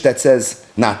medrash that says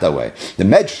not that way. The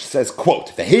medrash says, quote,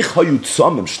 how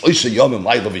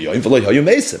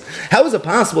is it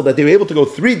possible that they were able to go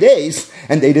 3 days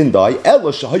and they didn't die? It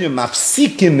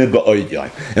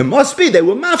must be they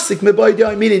were mafsik,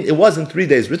 meaning it wasn't 3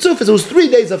 days Ritzufas, it was 3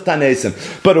 days of Tanesim,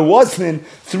 but it wasn't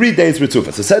 3 days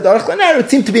Ritzufas. So said the Aruch LaNer, it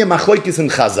seemed to be a machlokes in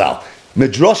Chazal.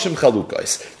 Medrashim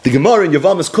Chalukos. The Gemara in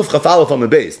Yavamas Kuf Chaf Aleph on the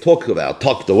base, talked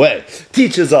away,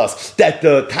 teaches us that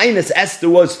the Tainus Esther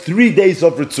was 3 days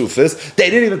of Ritzufas. They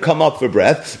didn't even come up for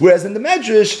breath. Whereas in the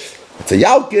Medrash, it's a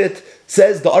Yalkit,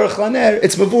 says the Aruch LaNer,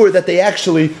 it's Mavur that they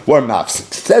actually were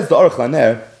mafsik. Says the Aruch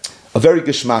LaNer, a very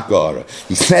geshmak Ga'ara.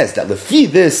 He says that lefi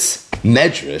this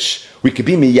Medrash, we could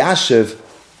be miyashiv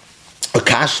a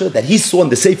kasha that he saw in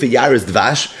the Sefer Yaris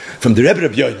Dvash from the Rebbe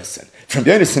Yonason. From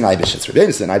Yonason Eibeshitz. Rabbi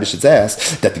Yonason Eibeshitz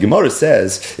asks that the Gemara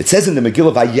says, it says in the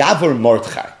Megillah, Vayavar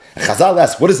Mordechai. And Chazal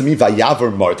asks, what does it mean,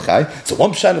 Vayavar Mordechai? So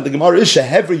one pshat in the Gemara is,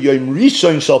 Shehever Yom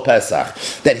Rishon Shal Pesach,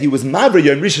 that he was Mavra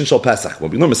Yom Rishon Shal Pesach.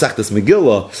 When we learned Masechtas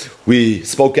Megillah, we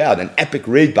spoke out an epic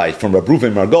raid bite from Reb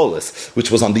Ruven Margolis, which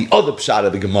was on the other pshat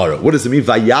of the Gemara. What does it mean,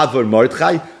 Vayavar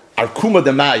Mordechai? Arkuma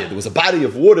Demaya. There was a body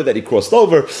of water that he crossed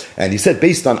over, and he said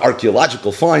based on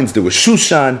archaeological finds, there was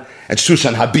Shushan, and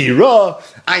Shushan Habira,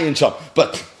 Ayin Sham.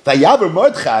 But Vayavar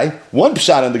Mordechai, one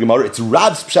pshat in the Gemara, it's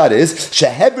Rab's pshat is,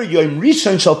 Shehever Yom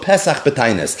Rishon Shal Pesach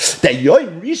B'Tainus. That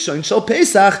Yom Rishon Shal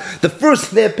Pesach, the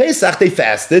first day of Pesach, they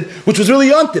fasted, which was really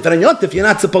Yontif. And on Yontif, you're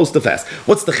not supposed to fast.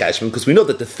 What's the cheshbon? Because we know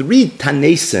that the 3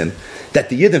 Tanesim that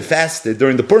the Yidden fasted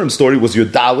during the Purim story was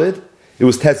Yudalid, it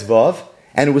was Tezvav,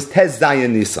 and it was Tez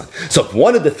Zayin Nisan. So if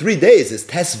one of the 3 days is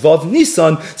Tez Vav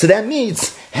Nisan, so that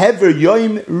means Hever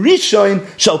Yom Rishon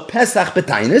Shal Pesach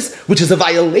B'Tainus, which is a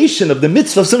violation of the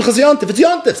mitzvah of Simchas Yontif. It's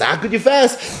Yontif, so how could you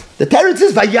fast? The Teretz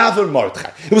is Vayavar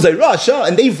Mordechai. It was a Rasha,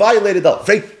 and they violated the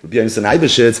Rabbi Yonason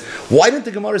Eibeshitz. Why didn't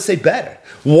the Gemara say better?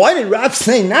 Why did Rav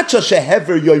say not just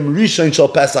Hever Yom Rishon Shal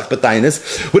Pesach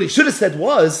B'Tainus? What he should have said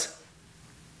was,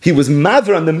 he was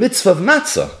Maver on the mitzvah of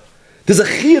Matzah. There's a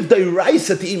chiyuv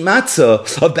d'oraisa to eat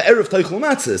matzah of be'erev teichel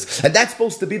matzahs, and that's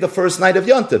supposed to be the first night of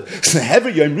Yontif. So Hever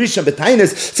Yom Rishon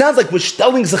B'Tainis sounds like we're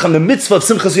stelling sich on the mitzvah of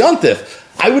Simchas Yontif.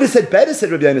 I would have said better, said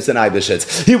Rabbi Yonasan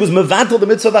Eibeshitz. He was mevantel the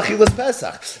mitzvah of Achilas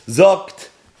Pesach. Zogt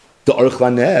the Aruch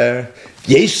LaNer.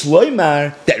 Yesh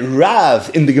Loimar, that Rav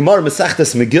in the Gemara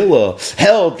Masechtas Megillah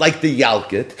held like the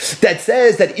Yalkut, that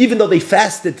says that even though they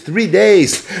fasted 3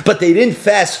 days, but they didn't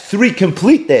fast 3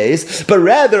 complete days, but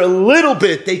rather a little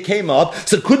bit they came up,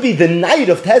 so it could be the night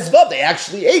of Tezvav, they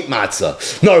actually ate matzah.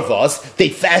 Narvas, they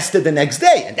fasted the next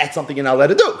day, and that's something you're not allowed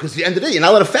to do, because at the end of the day, you're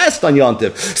not allowed to fast on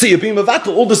Yontif. So you're being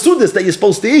mevatel all the sudas that you're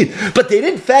supposed to eat, but they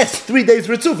didn't fast 3 days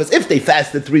Ritzufas. If they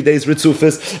fasted 3 days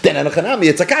Ritzufas, then Anachanami,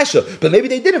 it's a kasha. But maybe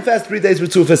they didn't fast 3 days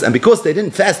Ritzufas, and because they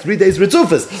didn't fast 3 days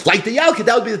Ritzufas, like the Yalkut,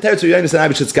 that would be the territory of Yonasan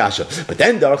Eibeshitz kasha. But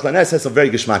then the Aruch LaNer says some very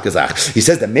geshmak azach. He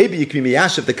says that maybe you can be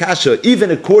miyashiv the kasha,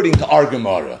 even according to our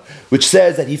Gemara, which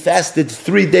says that he fasted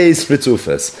 3 days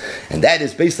Ritzufas. And that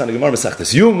is based on the Gemara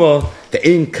Masechtas Yuma, the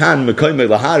Ein Kan Mekoymei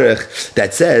Laharech,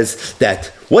 that says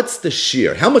that what's the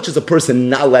shear? How much is a person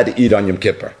not allowed to eat on Yom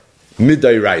Kippur?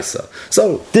 Midday Raisa.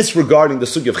 So, disregarding the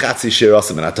sugi of Chatzi Shir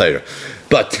Asim and Atayr.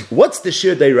 But what's the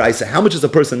Shir Day Raisa? How much is a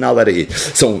person not allowed to eat?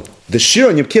 So, the Shir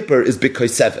on Yom Kippur is B'koi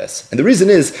Seves. And the reason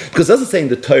is, because it doesn't say in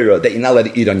the Torah that you're not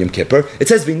allowed to eat on Yom Kippur. It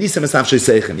says, V'nisam esam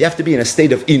sheisechem. You have to be in a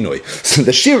state of Inoi. So,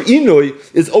 the Shir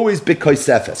Inoi is always B'koi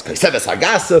Seves. Koi Seves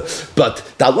Hagasa. But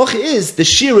the halacha is, the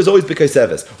Shir is always B'koi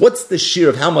Seves. What's the Shir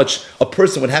of how much a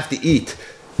person would have to eat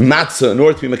matzah in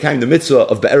order to be mekayim the mitzvah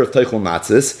of be'erev teichel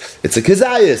matzahs? It's a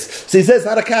kazayas. So he says,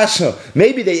 not a kasha.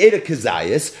 Maybe they ate a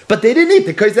kazayas, but they didn't eat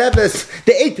the kazayas.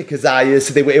 They ate the kazayas,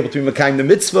 so they were able to be mekayim the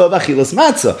mitzvah of achilas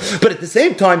matzah. But at the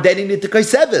same time, they didn't eat the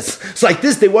kazayas. So like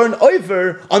this, they weren't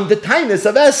over on the tainus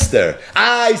of Esther.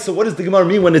 So what does the Gemara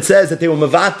mean when it says that they were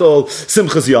mevatel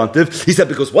simchas yontif? He said,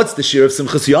 because what's the shir of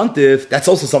simchas yontif? That's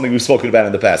also something we've spoken about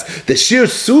in the past. The shir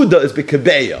suda is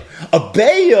b'kabeya. A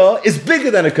beya is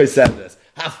bigger than a kazayas.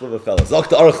 Half of a fellow.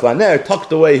 Dr. Aruch LaNer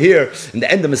tucked away here in the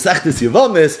end of Masechtas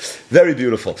Yevamis. Very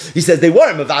beautiful. He says they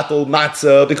weren't mevatel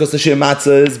matzah because the shir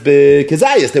matzah is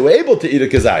kazayas. They were able to eat a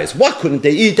kazayas. What couldn't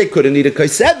they eat? They couldn't eat a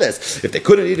kaiseves. If they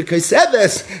couldn't eat a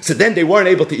kaiseves, so then they weren't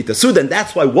able to eat the suda. And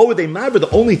that's why, what were they maver? The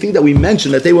only thing that we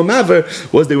mentioned that they were maver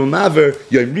was they were maver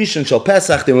Yom Rishon Shal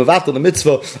Pesach. They were mevatel the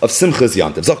mitzvah of Simchas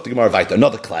Yantiv. Dr. Gemara Vaita,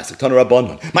 another classic. Tana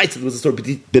Rabbanon. Maitzah was a story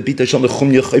Bebita Shal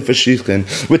Nechunya Chayfer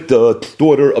Shichin with the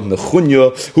daughter of Nechunya,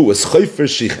 who was Chayfer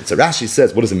Shichin. So Rashi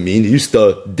says, what does it mean? He used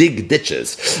to dig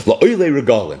ditches. La'oilei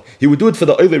regalim. He would do it for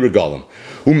the oilei regalim.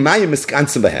 Umayim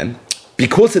iskansim behem.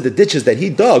 Because of the ditches that he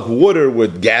dug, water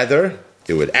would gather.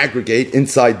 It would aggregate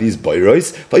inside these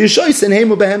boiros.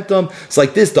 It's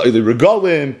like this, the oilei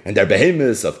regalim and their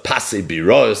behemoths of Pasei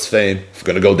Biros fame. If we're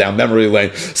going to go down memory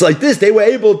lane. So like this, they were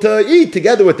able to eat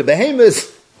together with the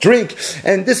behemoths, drink,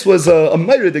 and this was a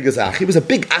Meir de Gazach. He was a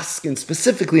big askin,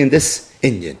 specifically in this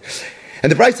Indian.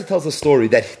 And the Brisa tells a story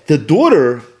that the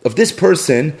daughter of this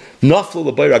person, Nafla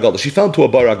l'Bayra Agada, she fell into a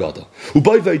Bayra Agada. They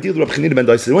went to Reb Chanina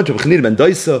ben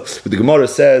Daisa, who the Gemara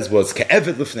says was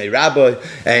Ke'eved l'fnei Rabbi,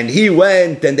 and he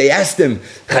went and they asked him,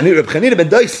 Reb Chanina ben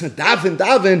Daisa,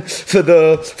 daven for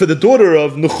the daughter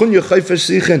of Nechunya Chayfer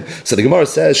Shichin. So the Gemara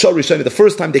says, Shal Rishayim, the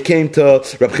first time they came to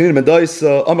Reb Chanina ben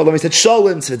Daisa, Amar Lam, he said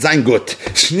Shalom, Svetzayin Gut.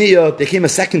 Shniya, they came a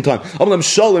second time. Amar Lam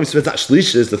Shalom, Svetzayin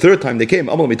Shlish, the third time they came.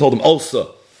 Amar Lam, he told them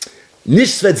also,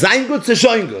 Nish Svetzayin Gut,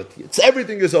 Svetzayin Gut. It's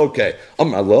everything is okay.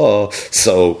 Allah.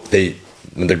 So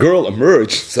when the girl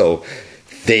emerged, so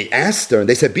they asked her and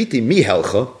they said, Biti mi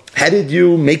helcha. How did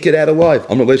you make it out alive?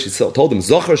 She told them,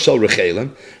 Zochar shal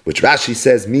rechelim, which Rashi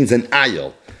says means an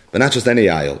ayil, but not just any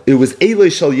ayil. It was Eloi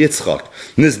shal Yitzchak,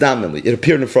 nizdamnali. It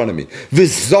appeared in front of me.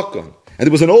 Vizokon. And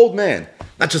there was an old man,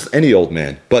 not just any old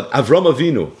man, but Avram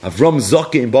Avinu, Avram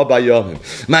Zokim Baba Yomim.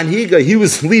 Manhiga, he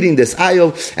was leading this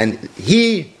aisle, and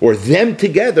he or them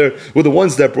together were the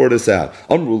ones that brought us out.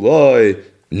 Amrulai,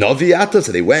 Navi Ata,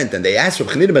 so they went and they asked Reb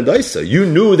Chanina ben Daisa, you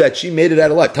knew that she made it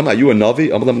out alive. Tama, you a Navi?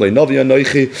 Amalam loy Navi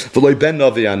anoichi, v'loy ben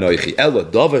Navi anoichi. Ella,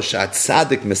 dova shat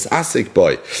tzadik misasik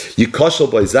boy.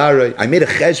 Yikoshel boy zarei. I made a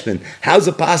cheshbon. How's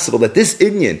it possible that this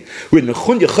Indian, with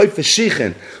Nechunya Chayfer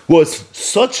Shichin, was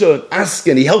such an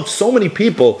askin, he helped so many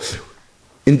people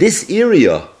in this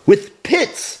area with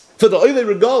pits for the oilei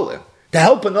regalim to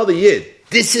help another yid?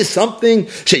 This is something,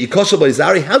 how's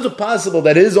it possible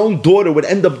that his own daughter would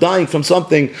end up dying from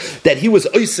something that he was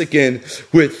oisik in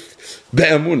with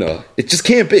Be'amuna? It just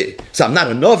can't be. So I'm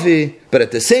not a Navi, but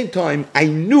at the same time, I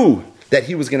knew that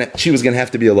she was going to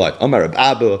have to be alive. Amar Rab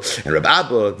Abba, and Rab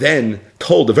Abba then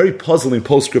told a very puzzling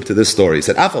postscript to this story. He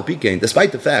said, Afal Pikein,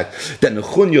 despite the fact that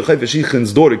Nechunya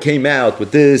Chayvashichin's daughter came out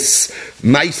with this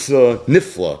Maisa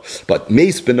Nifla, but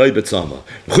Meis B'nai B'tzama,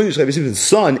 Nechunya Chayvashichin's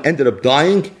son ended up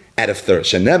dying out of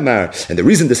thirst. And the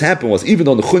reason this happened was, even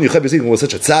though Nechunya Chayvashichin was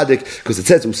such a tzaddik, because it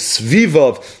says,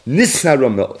 Usvivav Nisara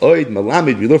Me'oid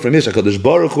Malamid, we learn from Hish HaKadosh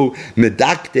Baruch Hu,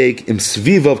 Medaktek Im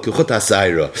Svivav Kuchot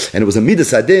HaSayra. And it was a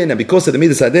Midas Hadin, and because of the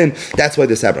Midas Hadin, that's why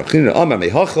this happened.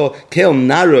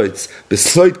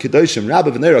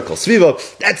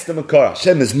 That's the Makar.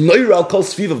 Hashem is Noira al Kol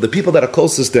Svivav, the people that are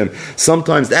closest to Him.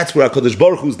 Sometimes that's where HaKadosh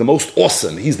Baruch Hu is the most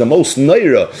awesome. He's the most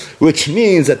Noira, which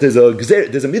means that there's a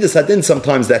Midas Hadin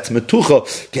sometimes that's Metucha,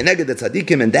 Keneged the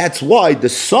Tzadikim, and that's why the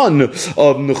son of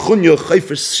Nechunya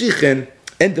Chayvashichin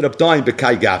ended up dying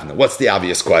B'kai Gavna. What's the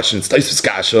obvious question? It's Taisvus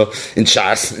Kasha in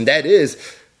Shas, and that is,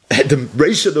 the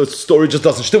ratio of the story just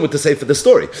doesn't stem with the say for the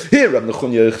story. Here Rab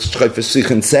Nechunya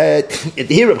Chayvashichin said,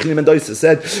 here Rab Chini ben Dosa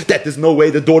said that there's no way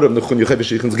the daughter of Nechunya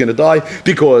Chayvashichin is going to die,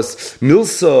 because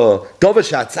Milsa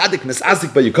Dovashat Tzadik Mesazik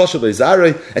B'Yikosha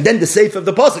B'Yizarei, and then the safe of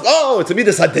the pasuk, it's a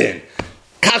Midas Hadin.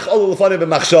 Kach Olu L'fanim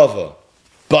B'Machshava.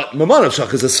 But Mamanov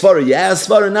Shach is a Svara, a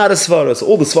Svara, not a Svara. So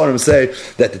all the Svarim say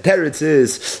that the teretz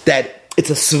is that it's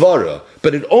a Svara,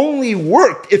 but it only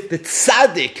worked if the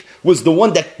tzaddik was the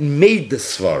one that made the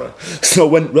Svara. So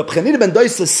when Rab Chanina ben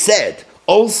Dosa said,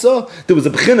 also, there was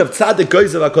a b'chin of tzaddik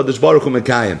goyzav HaKadosh Baruch Hu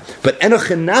Mekayim. But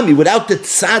enochinami, without the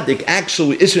tzaddik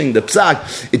actually issuing the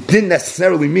psak, it didn't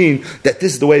necessarily mean that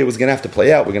this is the way it was going to have to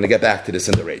play out. We're going to get back to this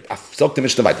in the rate. So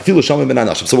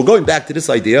we're going back to this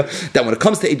idea that when it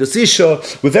comes to Eidos Isha,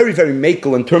 we're very, very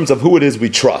makel in terms of who it is we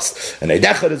trust. An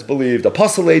Eidechad is believed,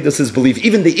 Apostle Eidos is believed,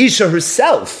 even the Isha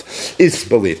herself is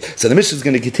believed. So the Mishnah is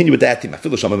going to continue with that theme.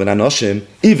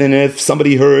 Even if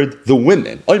somebody heard the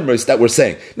women, that we're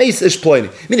saying, Meis Ish Ploini,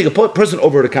 meaning a person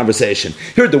overheard a conversation.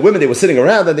 He heard the women, they were sitting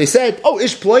around, and they said,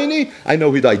 Ish Ploini, I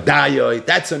know he died.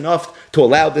 That's enough to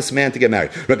allow this man to get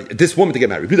married. This woman to get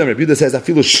married. Rabbi says,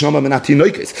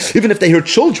 even if they hear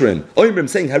children,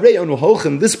 saying,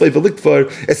 this way,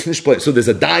 so there's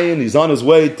a dayan, he's on his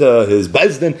way to his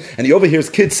bezdin, and he overhears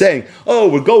kids saying,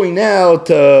 we're going now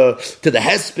to the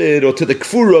hesped or to the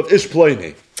kfura of Ish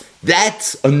Ploini.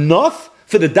 That's enough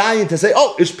for the dayan to say,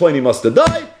 Ish Ploini must have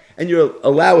died, and you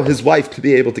allow his wife to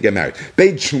be able to get married.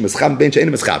 When it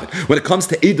comes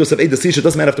to Eidos of Eidos Isha, it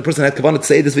doesn't matter if the person had kavanah to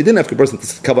say Eidos, if he didn't have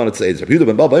kavanah to say Eidos. Rabbi Yehuda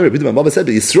ben Baba said,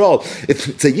 but Yisrael, if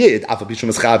it's a Yid,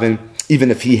 even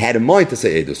if he had a mind to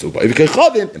say Eidos,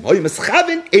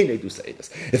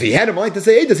 if he had a mind to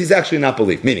say Eidos, he's actually not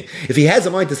believed. Meaning, if he has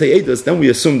a mind to say Eidos, then we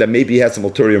assume that maybe he has some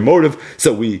ulterior motive,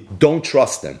 so we don't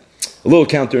trust him. A little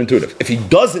counterintuitive. If he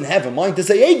doesn't have a mind to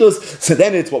say Eidos, so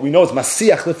then it's what we know is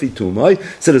Masiach Lefi Tumai.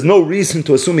 So there's no reason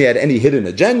to assume he had any hidden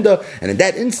agenda, and in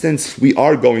that instance, we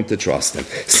are going to trust him.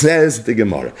 Says the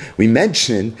Gemara. We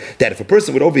mentioned that if a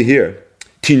person would overhear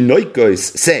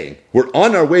Tinoikos saying, we're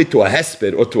on our way to a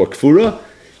hesped or to a kfura,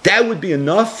 that would be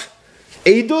enough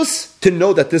Eidos to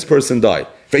know that this person died.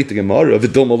 They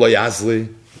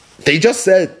just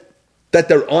said that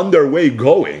they're on their way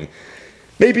going.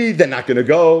 Maybe they're not going to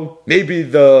go. Maybe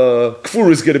the kfur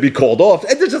is going to be called off.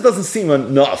 And it just doesn't seem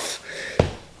enough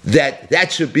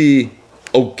that should be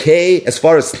okay as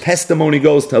far as testimony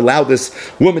goes to allow this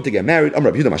woman to get married. Rabbi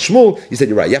Yehuda Mashmul, he said,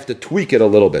 you're right, you have to tweak it a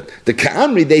little bit. The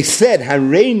Ka'amri, they said,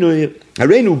 Hareinu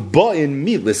ba'in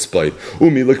mi lispay,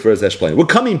 umi look for his Eshplani. We're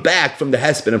coming back from the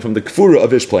Hesped and from the Kfura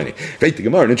of Ishplani. Right, the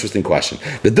Gemara, an interesting question.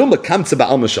 The Duma Kamtza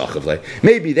ba'al Mashachavle,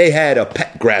 maybe they had a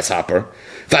pet grasshopper,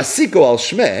 Vasiko al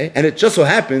Shmei, and it just so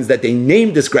happens that they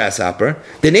named this grasshopper.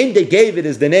 The name they gave it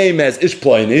is the name as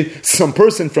Ishplani, some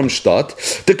person from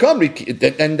Shtat. The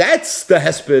Kamri, and that's the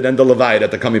Hesped and the Levi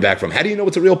that they're coming back from. How do you know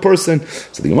it's a real person?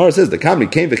 So the Gemara says the Kamri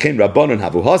came Rabbanon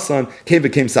Havu Hasan, came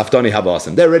Saftani Havu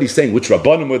Hasan. They're already saying which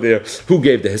Rabbanon were there, who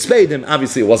gave the Hespedim.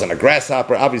 Obviously, it wasn't a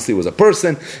grasshopper. Obviously, it was a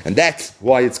person, and that's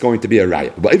why it's going to be a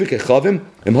raya.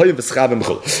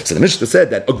 So the Mishnah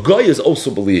said that a guy is also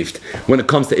believed when it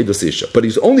comes to Eidos Isha, but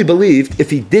he's only believed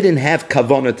if he didn't have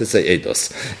kavanah to say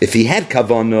Eidos. If he had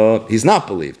kavanah, he's not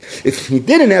believed. If he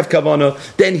didn't have kavanah,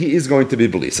 then he is going to be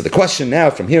believed. So the question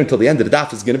now, from here until the end of the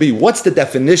daf, is going to be: what's the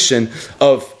definition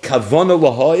of kavanah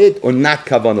lahayid or not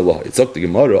kavanah lahayid? So the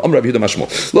Gemara, Rabbi Yehuda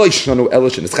Mashmul, lo yishanu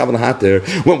elishin. It's kavanah hater.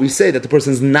 When we say that the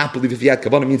person is not believed if he had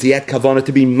kavanah, means he had kavanah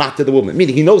to be matter the woman.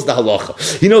 Meaning he knows the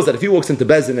halacha. He knows that if he walks into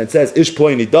Bezin and says Ish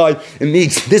Ploini died, it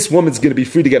means this woman's going to be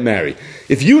free to get married.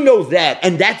 If you know that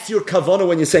and that's your kavanah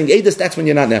when you're saying edus, that's when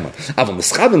you're not neman.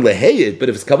 But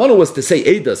if his kavanah was to say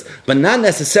edus, but not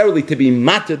necessarily to be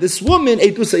matter this woman,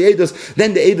 edus edus,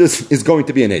 then the edus is going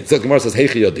to be an edus. So Gemara says,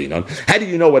 Heichi Yodinon. How do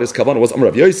you know what his kavanah was? Amar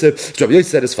Rav Yosef. Rav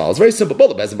Yosef said as follows. Very simple.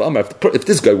 If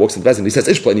this guy walks in the bezin, he says,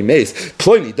 Ish Pliny Meis,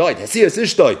 Pliny died, Hasias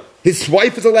Ish died. His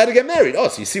wife is allowed to get married. Oh,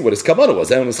 so you see what his kavanah was.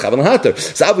 So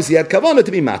obviously he had kavanah to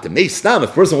be matter. If a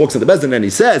person walks in the bezin and he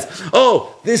says,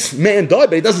 oh, this man died,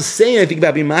 but he doesn't say anything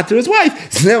about being matter his wife,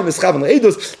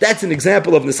 that's an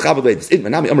example of nischavan leidus.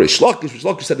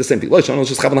 Shlokish said the same thing. The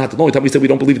only time we said we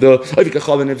don't believe the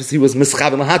if he was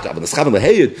mischavan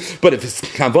lahatav, but if his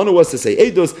kavanah was to say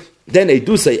edus, then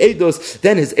edus,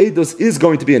 then his edus is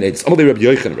going to be an edus. Rabbi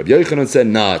Yochanan said,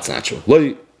 no, it's not true.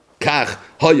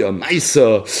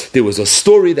 There was a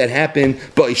story that happened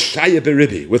by Ishaya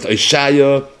Beribi, with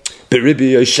Ishaya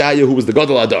Beribi, who was the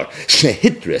Gadol Adar.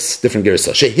 Shehitris, different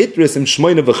gersa. Shehitris and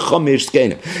Shmoina v'chamesh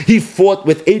skenim. He fought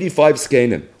with 85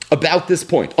 skenim. About this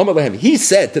point, he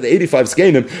said to the 85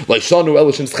 skenim,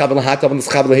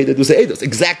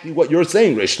 exactly what you're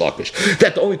saying, Reish Lakish.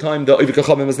 That the only time the Oivik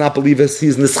HaChavim does not believe is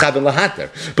he's nischaven lahater.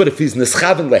 But if he's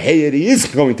nischaven laheyed, he is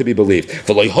going to be believed.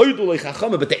 But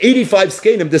the 85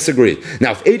 skenim disagreed.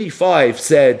 Now, if 85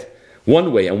 said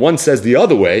one way and one says the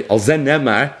other way, al zen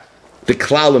nemar, the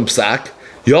klalim psak,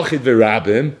 Yochid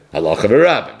v'rabim, halacha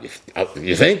v'rabim.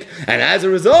 You think? And as a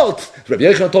result, Rabbi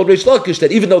Yochanan told Reish Lakish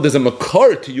that even though there's a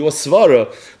makar to your svara,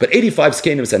 but 85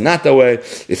 skenim said not that way.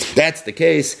 If that's the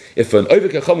case, if an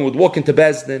Oivik HaChavim would walk into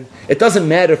Bezdin, it doesn't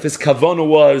matter if his kavanah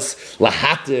was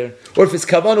lahater, or if his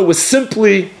kavanah was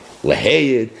simply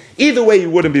laheyed. Either way, you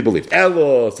wouldn't be believed.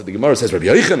 Elo, so the Gemara says, Rabbi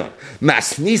Yochanan,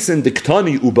 Masnisen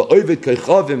diktani uba oived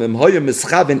kechavim em hoya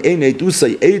mischaven ein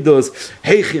edusay edos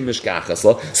heichim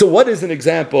mishkachasla. So what is an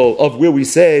example of where we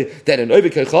say that an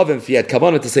oived kechavim, if he had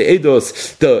kavanah to say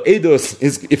edos, the edos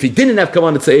is, if he didn't have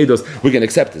kavanah to say edos, we're going to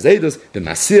accept his edos. The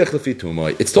masiach lefi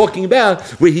tumai. It's talking about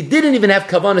where he didn't even have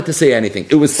kavanah to say anything.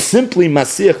 It was simply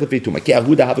masiach lefi tumai.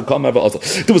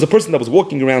 There was a person that was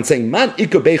walking around saying, Man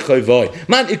ikabei chayvai,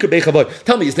 Man ikabei chayvai.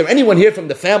 Tell me, is there anyone here from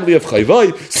the family of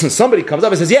Chayvai? So somebody comes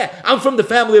up and says, yeah, I'm from the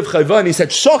family of Chayvai. And he said,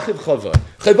 Shachiv Chayvai.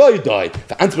 Chayvai died.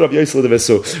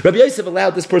 Rabbi Yosef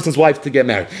allowed this person's wife to get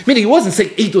married. Meaning he wasn't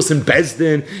saying Eidos in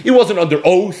Bezdin. He wasn't under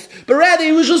oath. But rather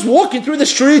he was just walking through the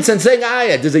streets and saying,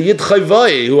 there's a Yid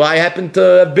Chayvai who I happen to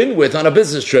have been with on a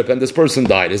business trip and this person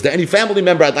died. Is there any family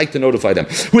member? I'd like to notify them.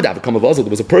 Who'd have come of There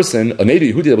was a person, a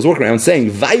native Yehudi that was walking around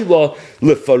saying, Vaila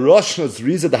lefarosha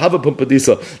zriza dehava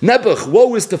pumpadisa. Nebuch,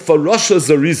 woe is to farosha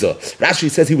zariza. Rashi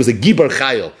says he was a Gibar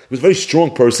Chayil. He was a very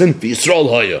strong person, the Yisrael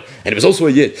Haya. And he was also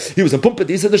a Yid. He was in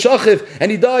Pumpadisa the Shachiv,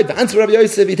 and he died. The answer Rabbi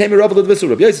Yosef, he came Rabbi Ledvisu.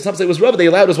 Rabbi Yosef, some say it was Rabbi, they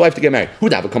allowed his wife to get married.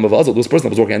 Who'd have come of Azal? This person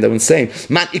that was walking and they were saying,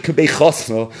 Man ikabei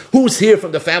chasa. Who's here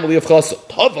from the family of Chasa?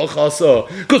 Tava Chasa.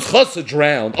 Because Chasa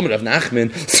drowned. Rav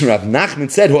Nachman. So Rav Nachman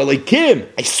said, Kim,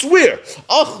 I swear,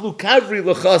 Achlu Kavri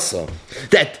L'Chasa.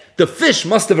 That the fish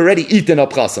must have already eaten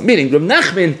up Chasa. Meaning, Rav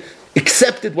Nachman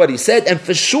accepted what he said, and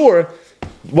for sure,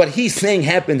 what he's saying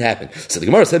happened. So the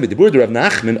Gemara said, the word of Rav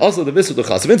Nachman, also the visit of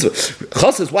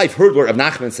Chasa's wife heard what Rav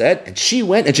Nachman said, and she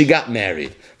went and she got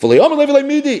married.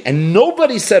 And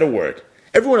nobody said a word.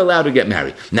 Everyone allowed to get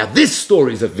married. Now this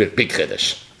story is a big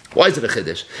chiddush. Why is it a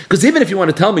chiddush? Because even if you want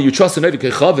to tell me you trust an Oivik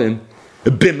HaChavim,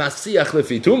 b'masiach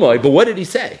lefi tumai, but what did he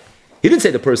say? He didn't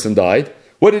say the person died.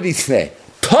 What did he say?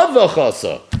 Tava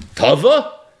Chasa.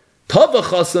 Tava? Tava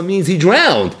Chasa means he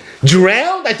drowned.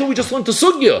 Drowned? I thought we just learned to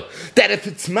sugya. That if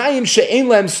it's Mayim she'ein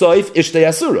lehem soif, ishtei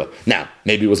asura. Now,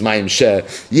 maybe it was Mayim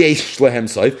she'yesh lehem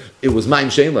soif. It was Mayim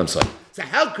she'ein lehem soif. So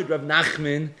how could Rav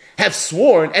Nachman have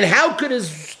sworn, and how could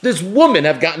this woman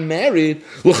have gotten married?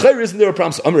 Isn't there a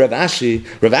problem? So Rav Ashi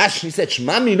said,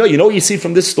 Shmami, no, you know what you see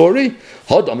from this story?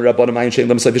 What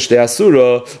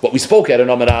we spoke at in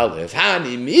Amar Aleph. That's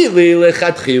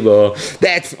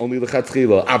only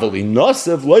lechatchila.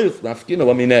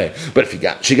 But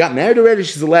if she got married already,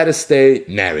 she's allowed to stay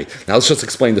married. Now let's just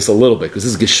explain this a little bit, because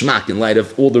this is geschmack in light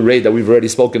of all the raid that we've already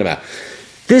spoken about.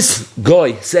 This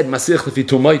guy said Masich lefi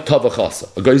tumai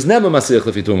tavachasa. A guy is never Masich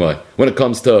lefi tumai when it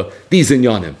comes to these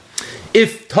inyanim.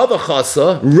 If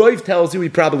tavachasa, Roiv tells you he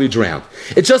probably drowned.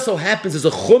 It just so happens there's a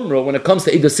chumrah when it comes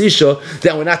to Eidas Isha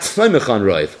that we're not tzmeimich on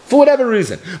Roiv for whatever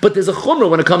reason. But there's a chumrah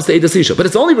when it comes to Eidas Isha. But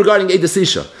it's only regarding Eidas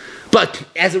Isha. But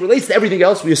as it relates to everything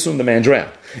else, we assume the man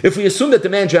drowned. If we assume that the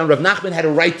man drowned, Rav Nachman had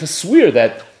a right to swear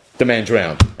that the man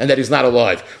drowned, and that he's not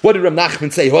alive. What did Rav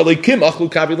Nachman say?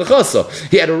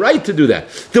 He had a right to do that.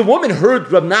 The woman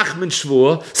heard Rav Nachman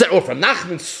shvur, said, if Rav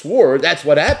Nachman swore that's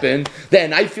what happened,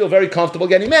 then I feel very comfortable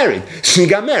getting married. She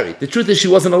got married. The truth is she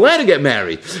wasn't allowed to get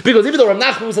married. Because even though Rav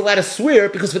Nachman was allowed to swear,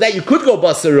 because for that you could go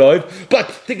basarov,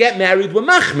 but to get married were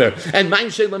machmer. And Mayin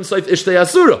Shalem Soif Ishtei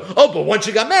Asura. Oh, but once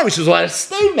she got married, she was allowed to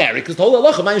stay married, because the whole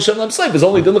halacha Mayin Shalem Soif is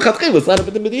only the lechatchil, it's not up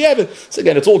in the midiyevit. So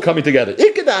again, it's all coming together.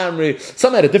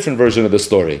 Some had a different version of the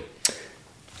story.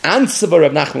 Answer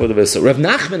Rav Nachman with the Visa. Rav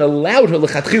Nachman allowed her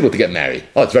lechatchila to get married.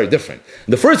 Oh, it's very different.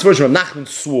 In the first version, Rav Nachman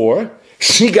swore,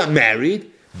 she got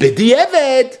married,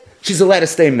 b'di'eved, she's allowed to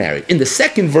stay married. In the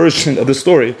second version of the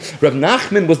story, Rav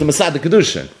Nachman was the Masad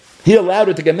Kedushin. He allowed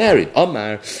her to get married.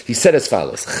 Omar, he said as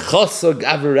follows, Chosno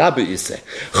Gavra Rabba Yiseh.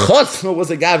 Chosno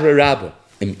was a Gavra Rabba.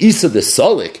 In Isa the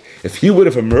Solik, if he would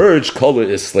have emerged, Kola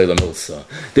is Slela Milsa.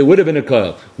 There would have been a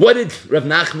Koil. What did Rav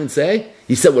Nachman say?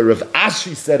 He said what Rav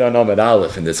Ashi said on Amud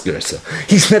Aleph in this Gersa.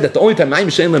 He said that the only time Maim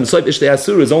Shein Lem Soif Ishtei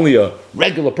Asur is only a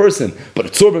regular person, but a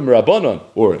Tzorba Merabanan,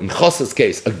 or in Chossa's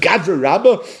case, a Gavra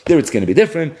Rabba, there it's going to be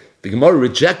different. The Gemara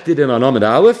rejected it on Amud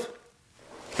Aleph,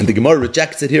 and the Gemara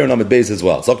rejects it here on Amud Beis as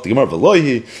well. So the Gemara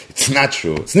Velohi, it's not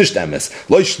true. It's nicht emes.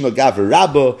 Loishno Gavra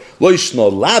Rabba,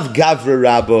 Loishno Lav Gavra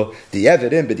Rabba. The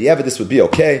evidence, but the evidence would be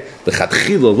okay. The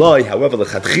Chatchila Loi, however, the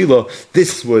Chatchila,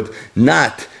 this would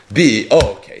not be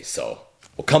okay. So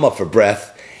we'll come up for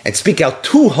breath and speak out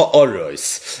two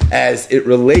ha'oros as it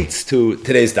relates to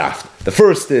today's daf. The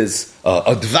first is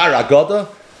a Dvar Agoda.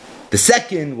 The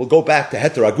second, we'll go back to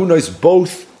Heter Agunos,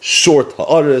 both short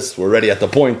ha'aris. We're already at the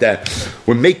point that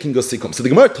we're making a sikum. So the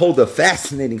Gemara told a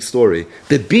fascinating story.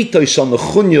 The bitoy shal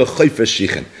nechunya chayfer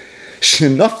shichen.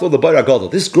 Shenaflo the bar agadol.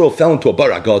 This girl fell into a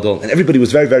bar agadol, and everybody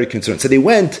was very, very concerned. So they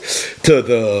went to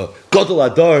the Gadol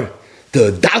Adar,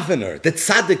 the davener, the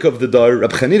tzaddik of the dar,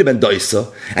 Rab Chanina ben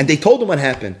Doisa, and they told him what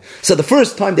happened. So the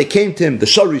first time they came to him, the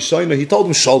Shari Shoina, he told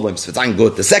him Shalom, Svetzayin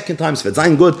good. The second time,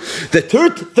 Svetzayin good. The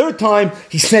third time,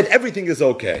 he said everything is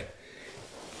okay.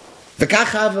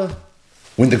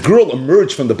 When the girl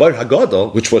emerged from the Bar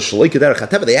Hagadol, which was Shaloike Derech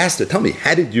HaTeva, they asked her, tell me,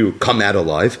 how did you come out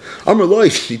alive? Amar Loi,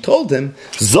 she told him,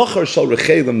 Zochar shal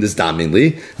rechelim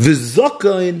nizdaminli,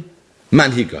 v'zokain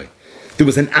manhigai. There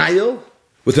was an aisle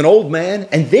with an old man,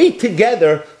 and they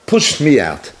together pushed me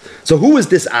out. So who is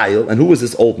this aisle, and who is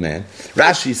this old man?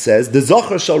 Rashi says, the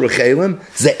Zochar shal rechelim,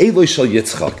 ze Eloi shal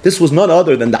Yitzchak. This was none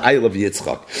other than the aisle of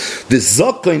Yitzchak. The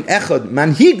zokain echad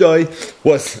manhigai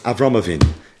was Avram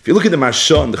Avinu. If you look at the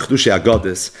Marsha and the Chedushei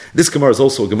Agadis, this Gemara is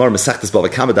also a Gemara Mesachtes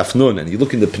Bava Kama Daf Nun, and you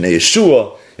look in the Pnei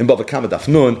Yeshua in Bava Kama Daf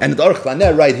Nun, and the Aruch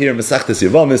Laneh right here in Mesachtes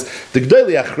Yevamis, the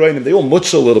Gdolei Achronim, they all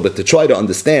mutch a little bit to try to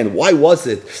understand why was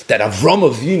it that Avram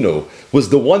Avinu was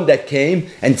the one that came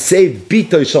and saved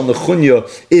Bitoy Shal Nechunya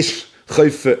Ish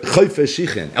Chayfe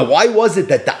Shichin, and why was it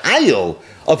that the aisle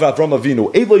of Avram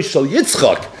Avinu, Eloi Shal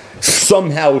Yitzchak,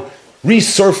 somehow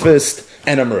resurfaced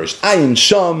and emerged? Ayin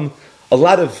Sham, a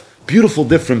lot of beautiful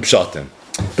different pshatim.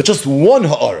 But just one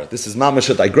ha'ara. This is mamash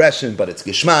a digression, but it's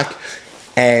gishmak.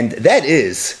 And that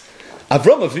is,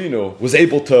 Avram Avinu was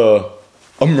able to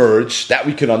emerge, that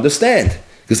we can understand.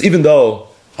 Because even though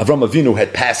Avram Avinu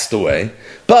had passed away,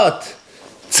 but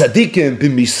tzadikim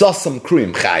b'misasam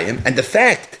kriyim chayim, and the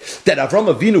fact that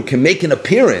Avram Avinu can make an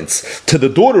appearance to the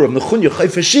daughter of Nechunya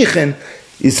Chayfer Shichen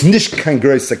is nishkan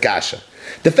grois akasha.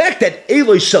 The fact that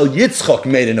Eloi Shal Yitzchak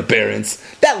made an appearance,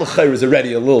 that l'chayr is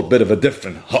already a little bit of a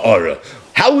different ha'ara.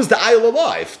 How was the ayil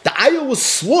alive? The ayil was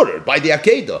slaughtered by the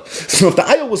Akedah. So if the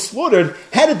ayil was slaughtered,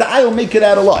 how did the ayil make it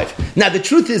out alive? Now the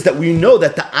truth is that we know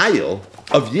that the ayil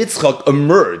of Yitzchak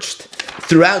emerged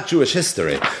throughout Jewish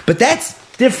history. But that's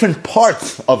different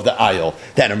parts of the ayil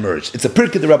that emerged. It's a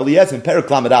Pirkei de Rabbi Eliezer in Perek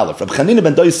Lamed Aleph. Rab Chanina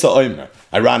ben Doisa Omer,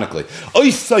 ironically.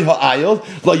 Oisai ha'ayil,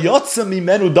 la yotza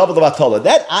mimenu davar levatala.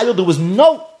 That ayil, there was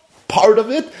no part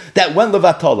of it that went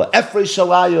levatala. Efrei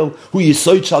shalayil, hu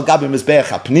yisoid shal gabi mizbeach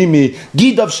hapnimi,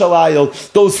 gidav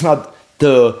shalayil, those are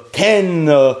the 10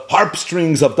 harp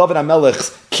strings of David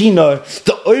HaMelech's kina,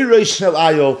 the oirei shnel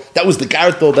ayil, that was the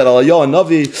gartel that Eliyahu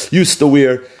Navi used to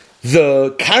wear.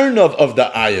 The karnav of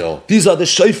the ayil, these are the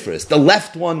shofars. The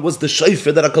left one was the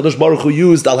shofar that HaKadosh Baruch Hu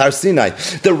used al Har Sinai.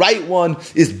 The right one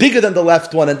is bigger than the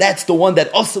left one, and that's the one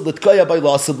that asad l'tkaya by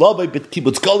la'asad labai b't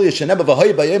kibbutz koliya sheneba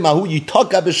v'hoy b'yemahu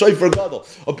yitaka b'shofar gadol.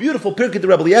 A beautiful Pirkei de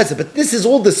Rabbi Eliezer, but this is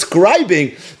all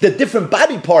describing the different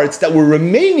body parts that were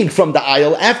remaining from the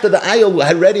ayil after the ayil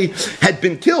already had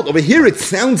been killed. Over here it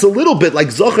sounds a little bit like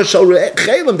Zochar Shal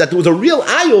Rechelim, that there was a real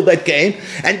ayil that came,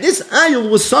 and this ayil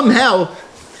was somehow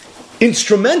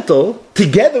instrumental,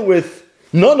 together with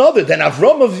none other than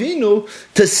Avram Avinu,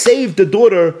 to save the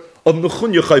daughter of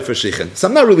Nuchun Yochai Fashichen. So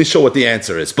I'm not really sure what the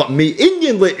answer is. But Mi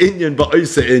Inyan Le Inyan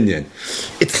Ba'oisa Inyan.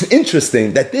 It's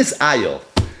interesting that this ayil,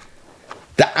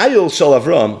 the ayil Shel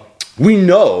Avram, we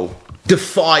know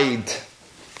defied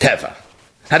Teva.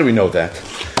 How do we know that?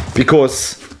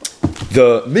 Because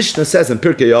the Mishnah says in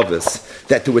Pirkei Avos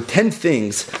that there were 10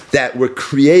 things that were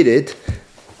created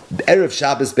Erev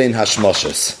Shabbos Ben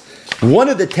Hashmoshes. One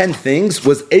of the 10 things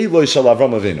was Eloi Shel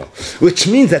Avram Avinu, which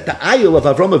means that the ayil of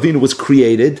Avram Avinu was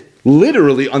created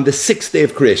literally on the 6th day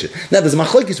of creation. Now there's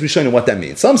machlokes rishonim what that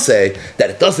means. Some say that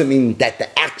it doesn't mean that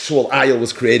the actual ayil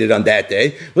was created on that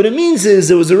day. What it means is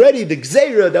it was already the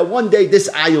gzeira that one day this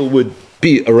ayil would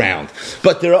be around.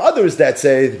 But there are others that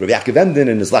say, Rav Yaakov Emden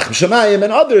and his Lachem Shemayim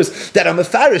and others, that are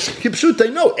mefarish,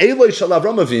 kipshuta, no, Eloi Shel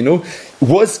Avram Avinu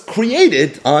was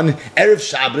created on Erev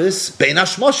Shabbos Bein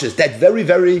Hashmoshes, that very,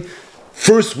 very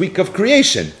first week of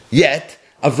creation. Yet,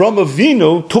 Avram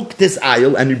Avinu took this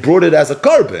ayil and he brought it as a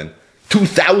carbon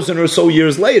 2,000 or so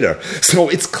years later. So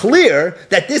it's clear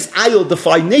that this ayil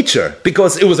defied nature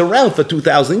because it was around for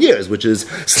 2,000 years, which is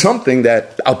something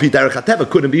that Al Pi Derech HaTeva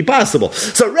couldn't be possible.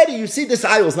 So already you see this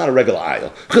ayil is not a regular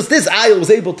ayil because this ayil was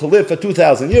able to live for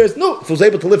 2,000 years. No, if it was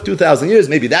able to live 2,000 years,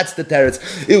 maybe that's the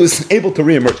teretz. It was able to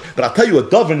reemerge. But I'll tell you a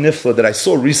davar nifla that I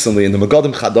saw recently in the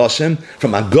Megadim Chadashim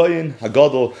from Agoyin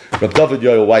Hagadol Rav David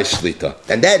Yoel Weiss Shlita.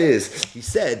 And that is, he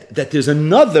said that there's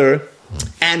another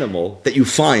animal that you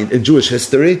find in Jewish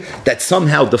history that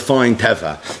somehow defined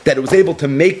Teva, that it was able to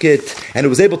make it, and it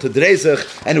was able to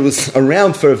drezach, and it was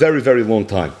around for a very, very long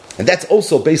time. And that's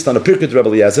also based on a Pirkei Rebbe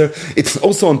Eliezer. It's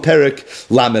also on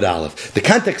Perek Lamed Aleph. The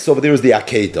context over there is the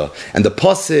Akedah, and the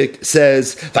pasuk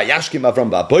says, "Vayashkim Avram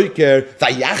ba'boiker,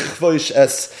 vayachvosh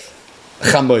es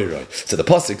chamoiroi." So the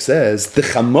pasuk says the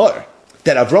chamor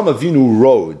that Avram Avinu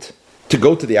rode to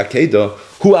go to the Akedah,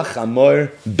 hu ha-chamor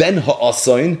ben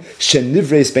ha-asoin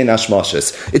shenivreis ben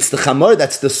hashmoshes. It's the chamor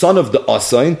that's the son of the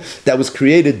asoin that was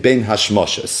created ben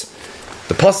hashmoshes.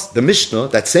 The Mishnah,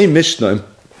 that same Mishnah in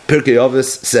Pirkei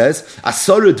Avos says,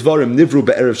 Asaru dvarim nivru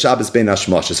be'erev Shabbos ben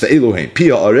hashmoshes ve'eluheim pi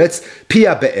ha'aretz, pi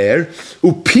ha'be'er,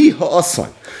 u'pi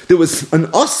ha'asoin. There was an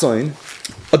asoin,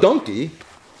 a donkey,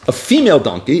 a female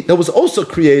donkey, that was also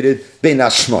created ben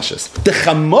hashmoshes. The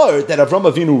chamor that Avram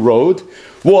Avinu rode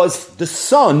was the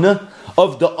son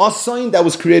of the asain that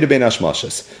was created ben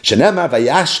hashmoshes. Shenemar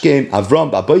vayashkem Avram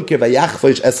ba'boiker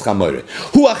vayachvosh es chamor.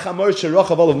 Hu ha-chamor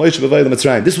sherochav olav Moshe b'vayil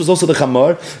Mitzrayim. This was also the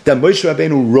chamor that Moshe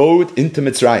Rabbeinu rode into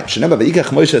Mitzrayim. Shenemar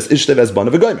vayikach Moshe es ishtev es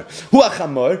bana v'goymer. Hu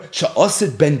ha-chamor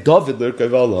she'asid ben David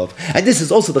l'irkav olav. And this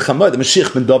is also the chamor that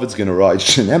Mashiach ben David's going to ride.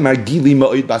 Shenemar gili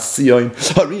ma'od bas Sion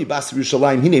hari bas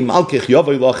Yerushalayim hine malkich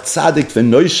yavoi lach tzadik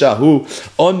v'noisha hu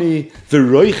oni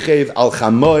v'roichev al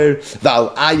chamor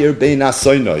v'al ayer ben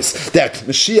asoinos. That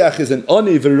Mashiach is an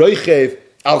oni v'roichev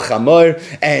al chamor,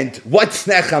 and what's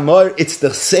that chamor? It's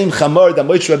the same chamor that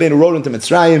Moshe Rabbeinu rode into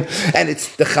Mitzrayim, and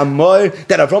it's the chamor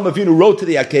that Avram Avinu rode to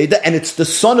the Akedah, and it's the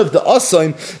son of the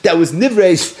asoin that was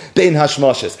nivreis bein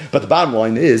hashmoshes. But the bottom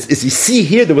line is you see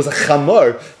here there was a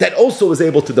chamor that also was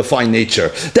able to define nature,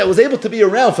 that was able to be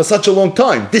around for such a long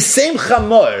time. This same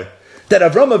chamor that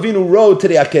Avram Avinu rode to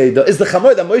the Akedah is the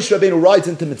chamor that Moshe Rabbeinu rides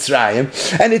into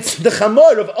Mitzrayim, and it's the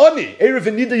chamor of Ani, Erev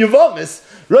Nida Yevamis,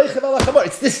 Roichev al chamor.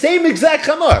 It's the same exact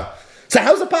chamor. So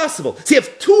how's it possible? So you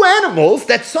have two animals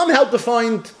that somehow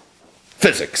defined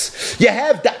physics. You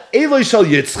have the Eloi Shel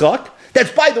Yitzchak,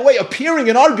 that's, by the way, appearing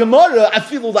in our Gemara,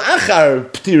 Afilu La'achar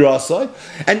P'tirasai,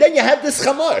 and then you have this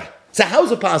chamor. So how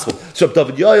is it possible? So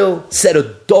David Yoel said a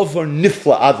dover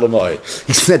nifla ad lamoi.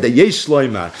 He said that yesh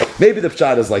loimar. Maybe the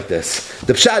pshat is like this.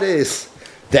 The pshat is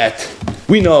that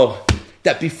we know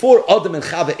that before Adam and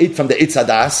Chava ate from the Eitz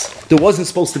Hadas, there wasn't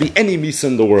supposed to be any misa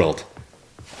in the world.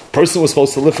 Person was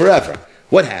supposed to live forever.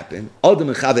 What happened? Adam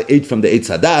and Chava ate from the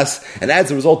Eitz Hadas, and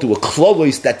as a result, there were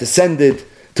klolos that descended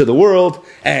to the world,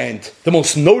 and the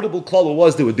most notable klala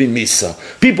was there would be misa.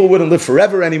 People wouldn't live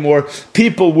forever anymore.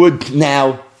 People would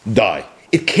now die.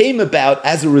 It came about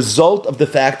as a result of the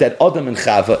fact that Adam and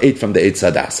Chava ate from the Eitz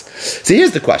Hadas. So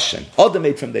here's the question. Adam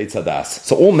ate from the Eitz Hadas,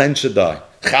 so all men should die.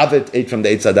 Chava ate from the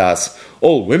Eitz Hadas,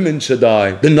 all women should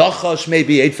die. The Nachash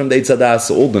maybe ate from the Eitz Hadas,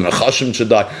 so all the Nachashim should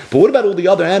die. But what about all the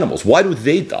other animals? Why do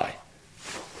they die?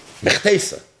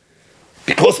 Mechtesa.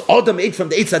 Because Adam ate from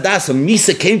the Eitz Hadas, and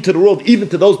Misa came to the world, even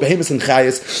to those behemoths and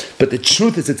chayas. But the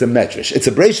truth is, it's a medrash. It's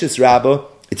a Bereishis Rabbah.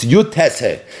 It's Yud Tes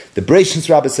He. The Bereishis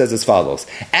Rabbah says as follows: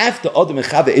 after Adam and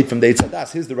Chava ate from the Eitz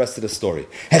Hadas, here's the rest of the story.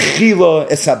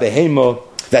 Hechila es habehema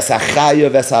v'sachaya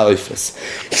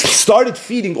v'sa'oifes. Started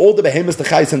feeding all the behemoths, the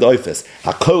chayas, and the oifes.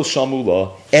 Hakol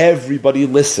shamula. Everybody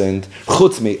listened.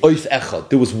 Chutz me oif echad.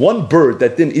 There was one bird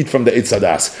that didn't eat from the Eitz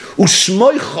Hadas.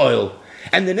 Ushmoi chayil.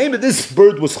 And the name of this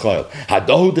bird was Chayil.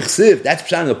 Hadahu d'chsiv, that's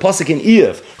Pshat in the Pasuk in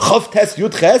Iyov. Chav tes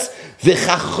yud ches,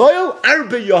 v'chachayil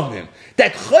arbe yomim.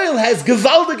 That Chayil has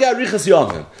gewaldige arichas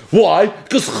yomim. Why?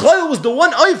 Because Chayil was the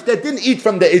one oif that didn't eat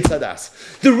from the Eitz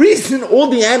Hadas. The reason all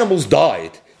the animals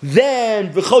died,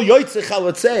 then v'chol yoytzeh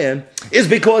chalatzeim, is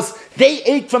because they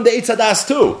ate from the Eitz Hadas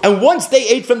too. And once they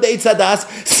ate from the Eitz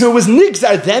Hadas, so it was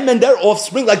nigzar, them and their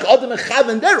offspring, like Adam and Chav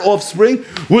and their offspring,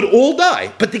 would all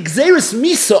die. But the Gzeris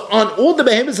Misa on all the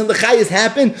behemoths and the Chayas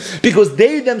happened because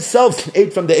they themselves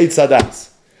ate from the Eitz Hadas.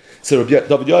 So Rabbi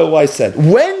Yoel said,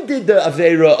 when did the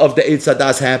Aveira of the Eitz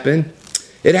Hadas happen?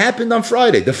 It happened on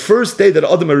Friday, the first day that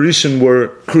Adam and Rishon were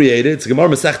created. It's Gemara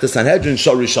Masechta Sanhedrin,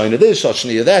 Shal Rishayna this, Shal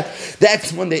Shniya that.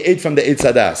 That's when they ate from the Eitz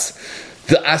Hadas.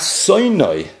 The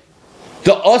Asoinoi,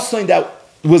 the Asoin that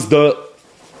was the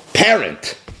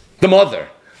parent, the mother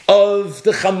of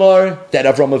the Chamar that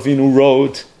Avram Avinu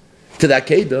rode to that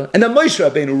Kedah, and that Moshe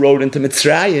Rabbeinu rode into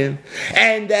Mitzrayim,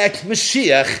 and that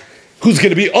Mashiach, who's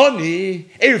going to be Oni,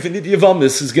 Erevin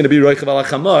Yavamis, is going to be Roichav al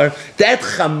Chamar, that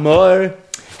Chamar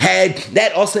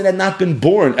that also had not been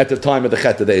born at the time of the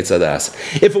Chet of the Eitz Hadas.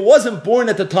 If it wasn't born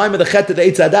at the time of the Chet of the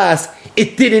Eitz Hadas,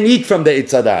 it didn't eat from the Eitz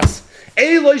Hadas.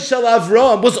 Eloi Shel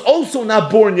Avram was also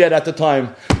not born yet at the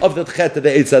time of the Chet of the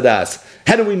Eitz Hadas.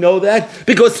 How do we know that?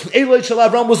 Because Eloi Shel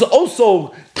Avram was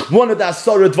also one of the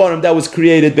Asara Dvarim that was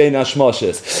created Bein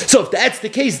Hashmoshes. So if that's the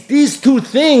case, these two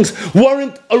things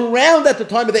weren't around at the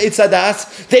time of the Eitz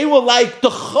Hadas. They were like the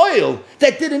Chayil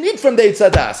that didn't eat from the Eitz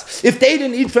Hadas. If they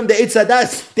didn't eat from the Eitz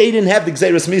Hadas, they didn't have the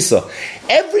Gzeres Misa.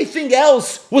 Everything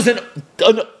else was an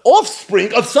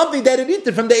offspring of something that had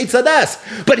eaten from the Eitz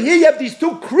Hadas. But here you have these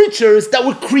two creatures that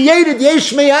were created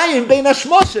Yesh Me'ayin Bein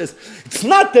Hashmoshes. It's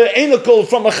not the anacle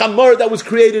from a chamar that was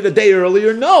created a day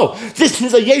earlier. No, this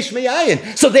is a yesh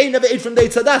me'ayin. So they never ate from the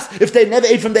Eitz Hadas. If they never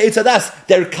ate from the Eitz Hadas,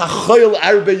 they're kachoil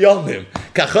arba yomim.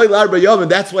 Kachoil arba yomim.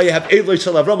 That's why you have Eloi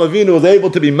Shel Avram Avinu was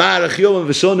able to be marach yomim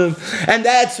v'shonim, and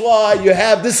that's why you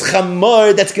have this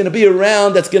chamar that's going to be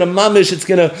around. That's going to mamish. It's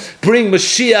going to bring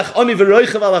Mashiach Oni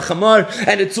v'roichav al chamar.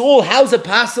 And it's all. How's it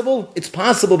possible? It's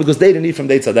possible because they didn't eat from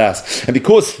the Eitz Hadas, and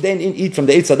because they didn't eat from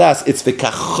the Eitz Hadas, it's the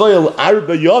kachoil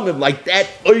arba yomim like that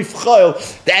oif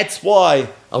chayil. That's why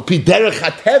al pi derech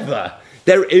hateva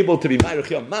they're able to be ma'arich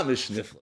yom mamish nifla.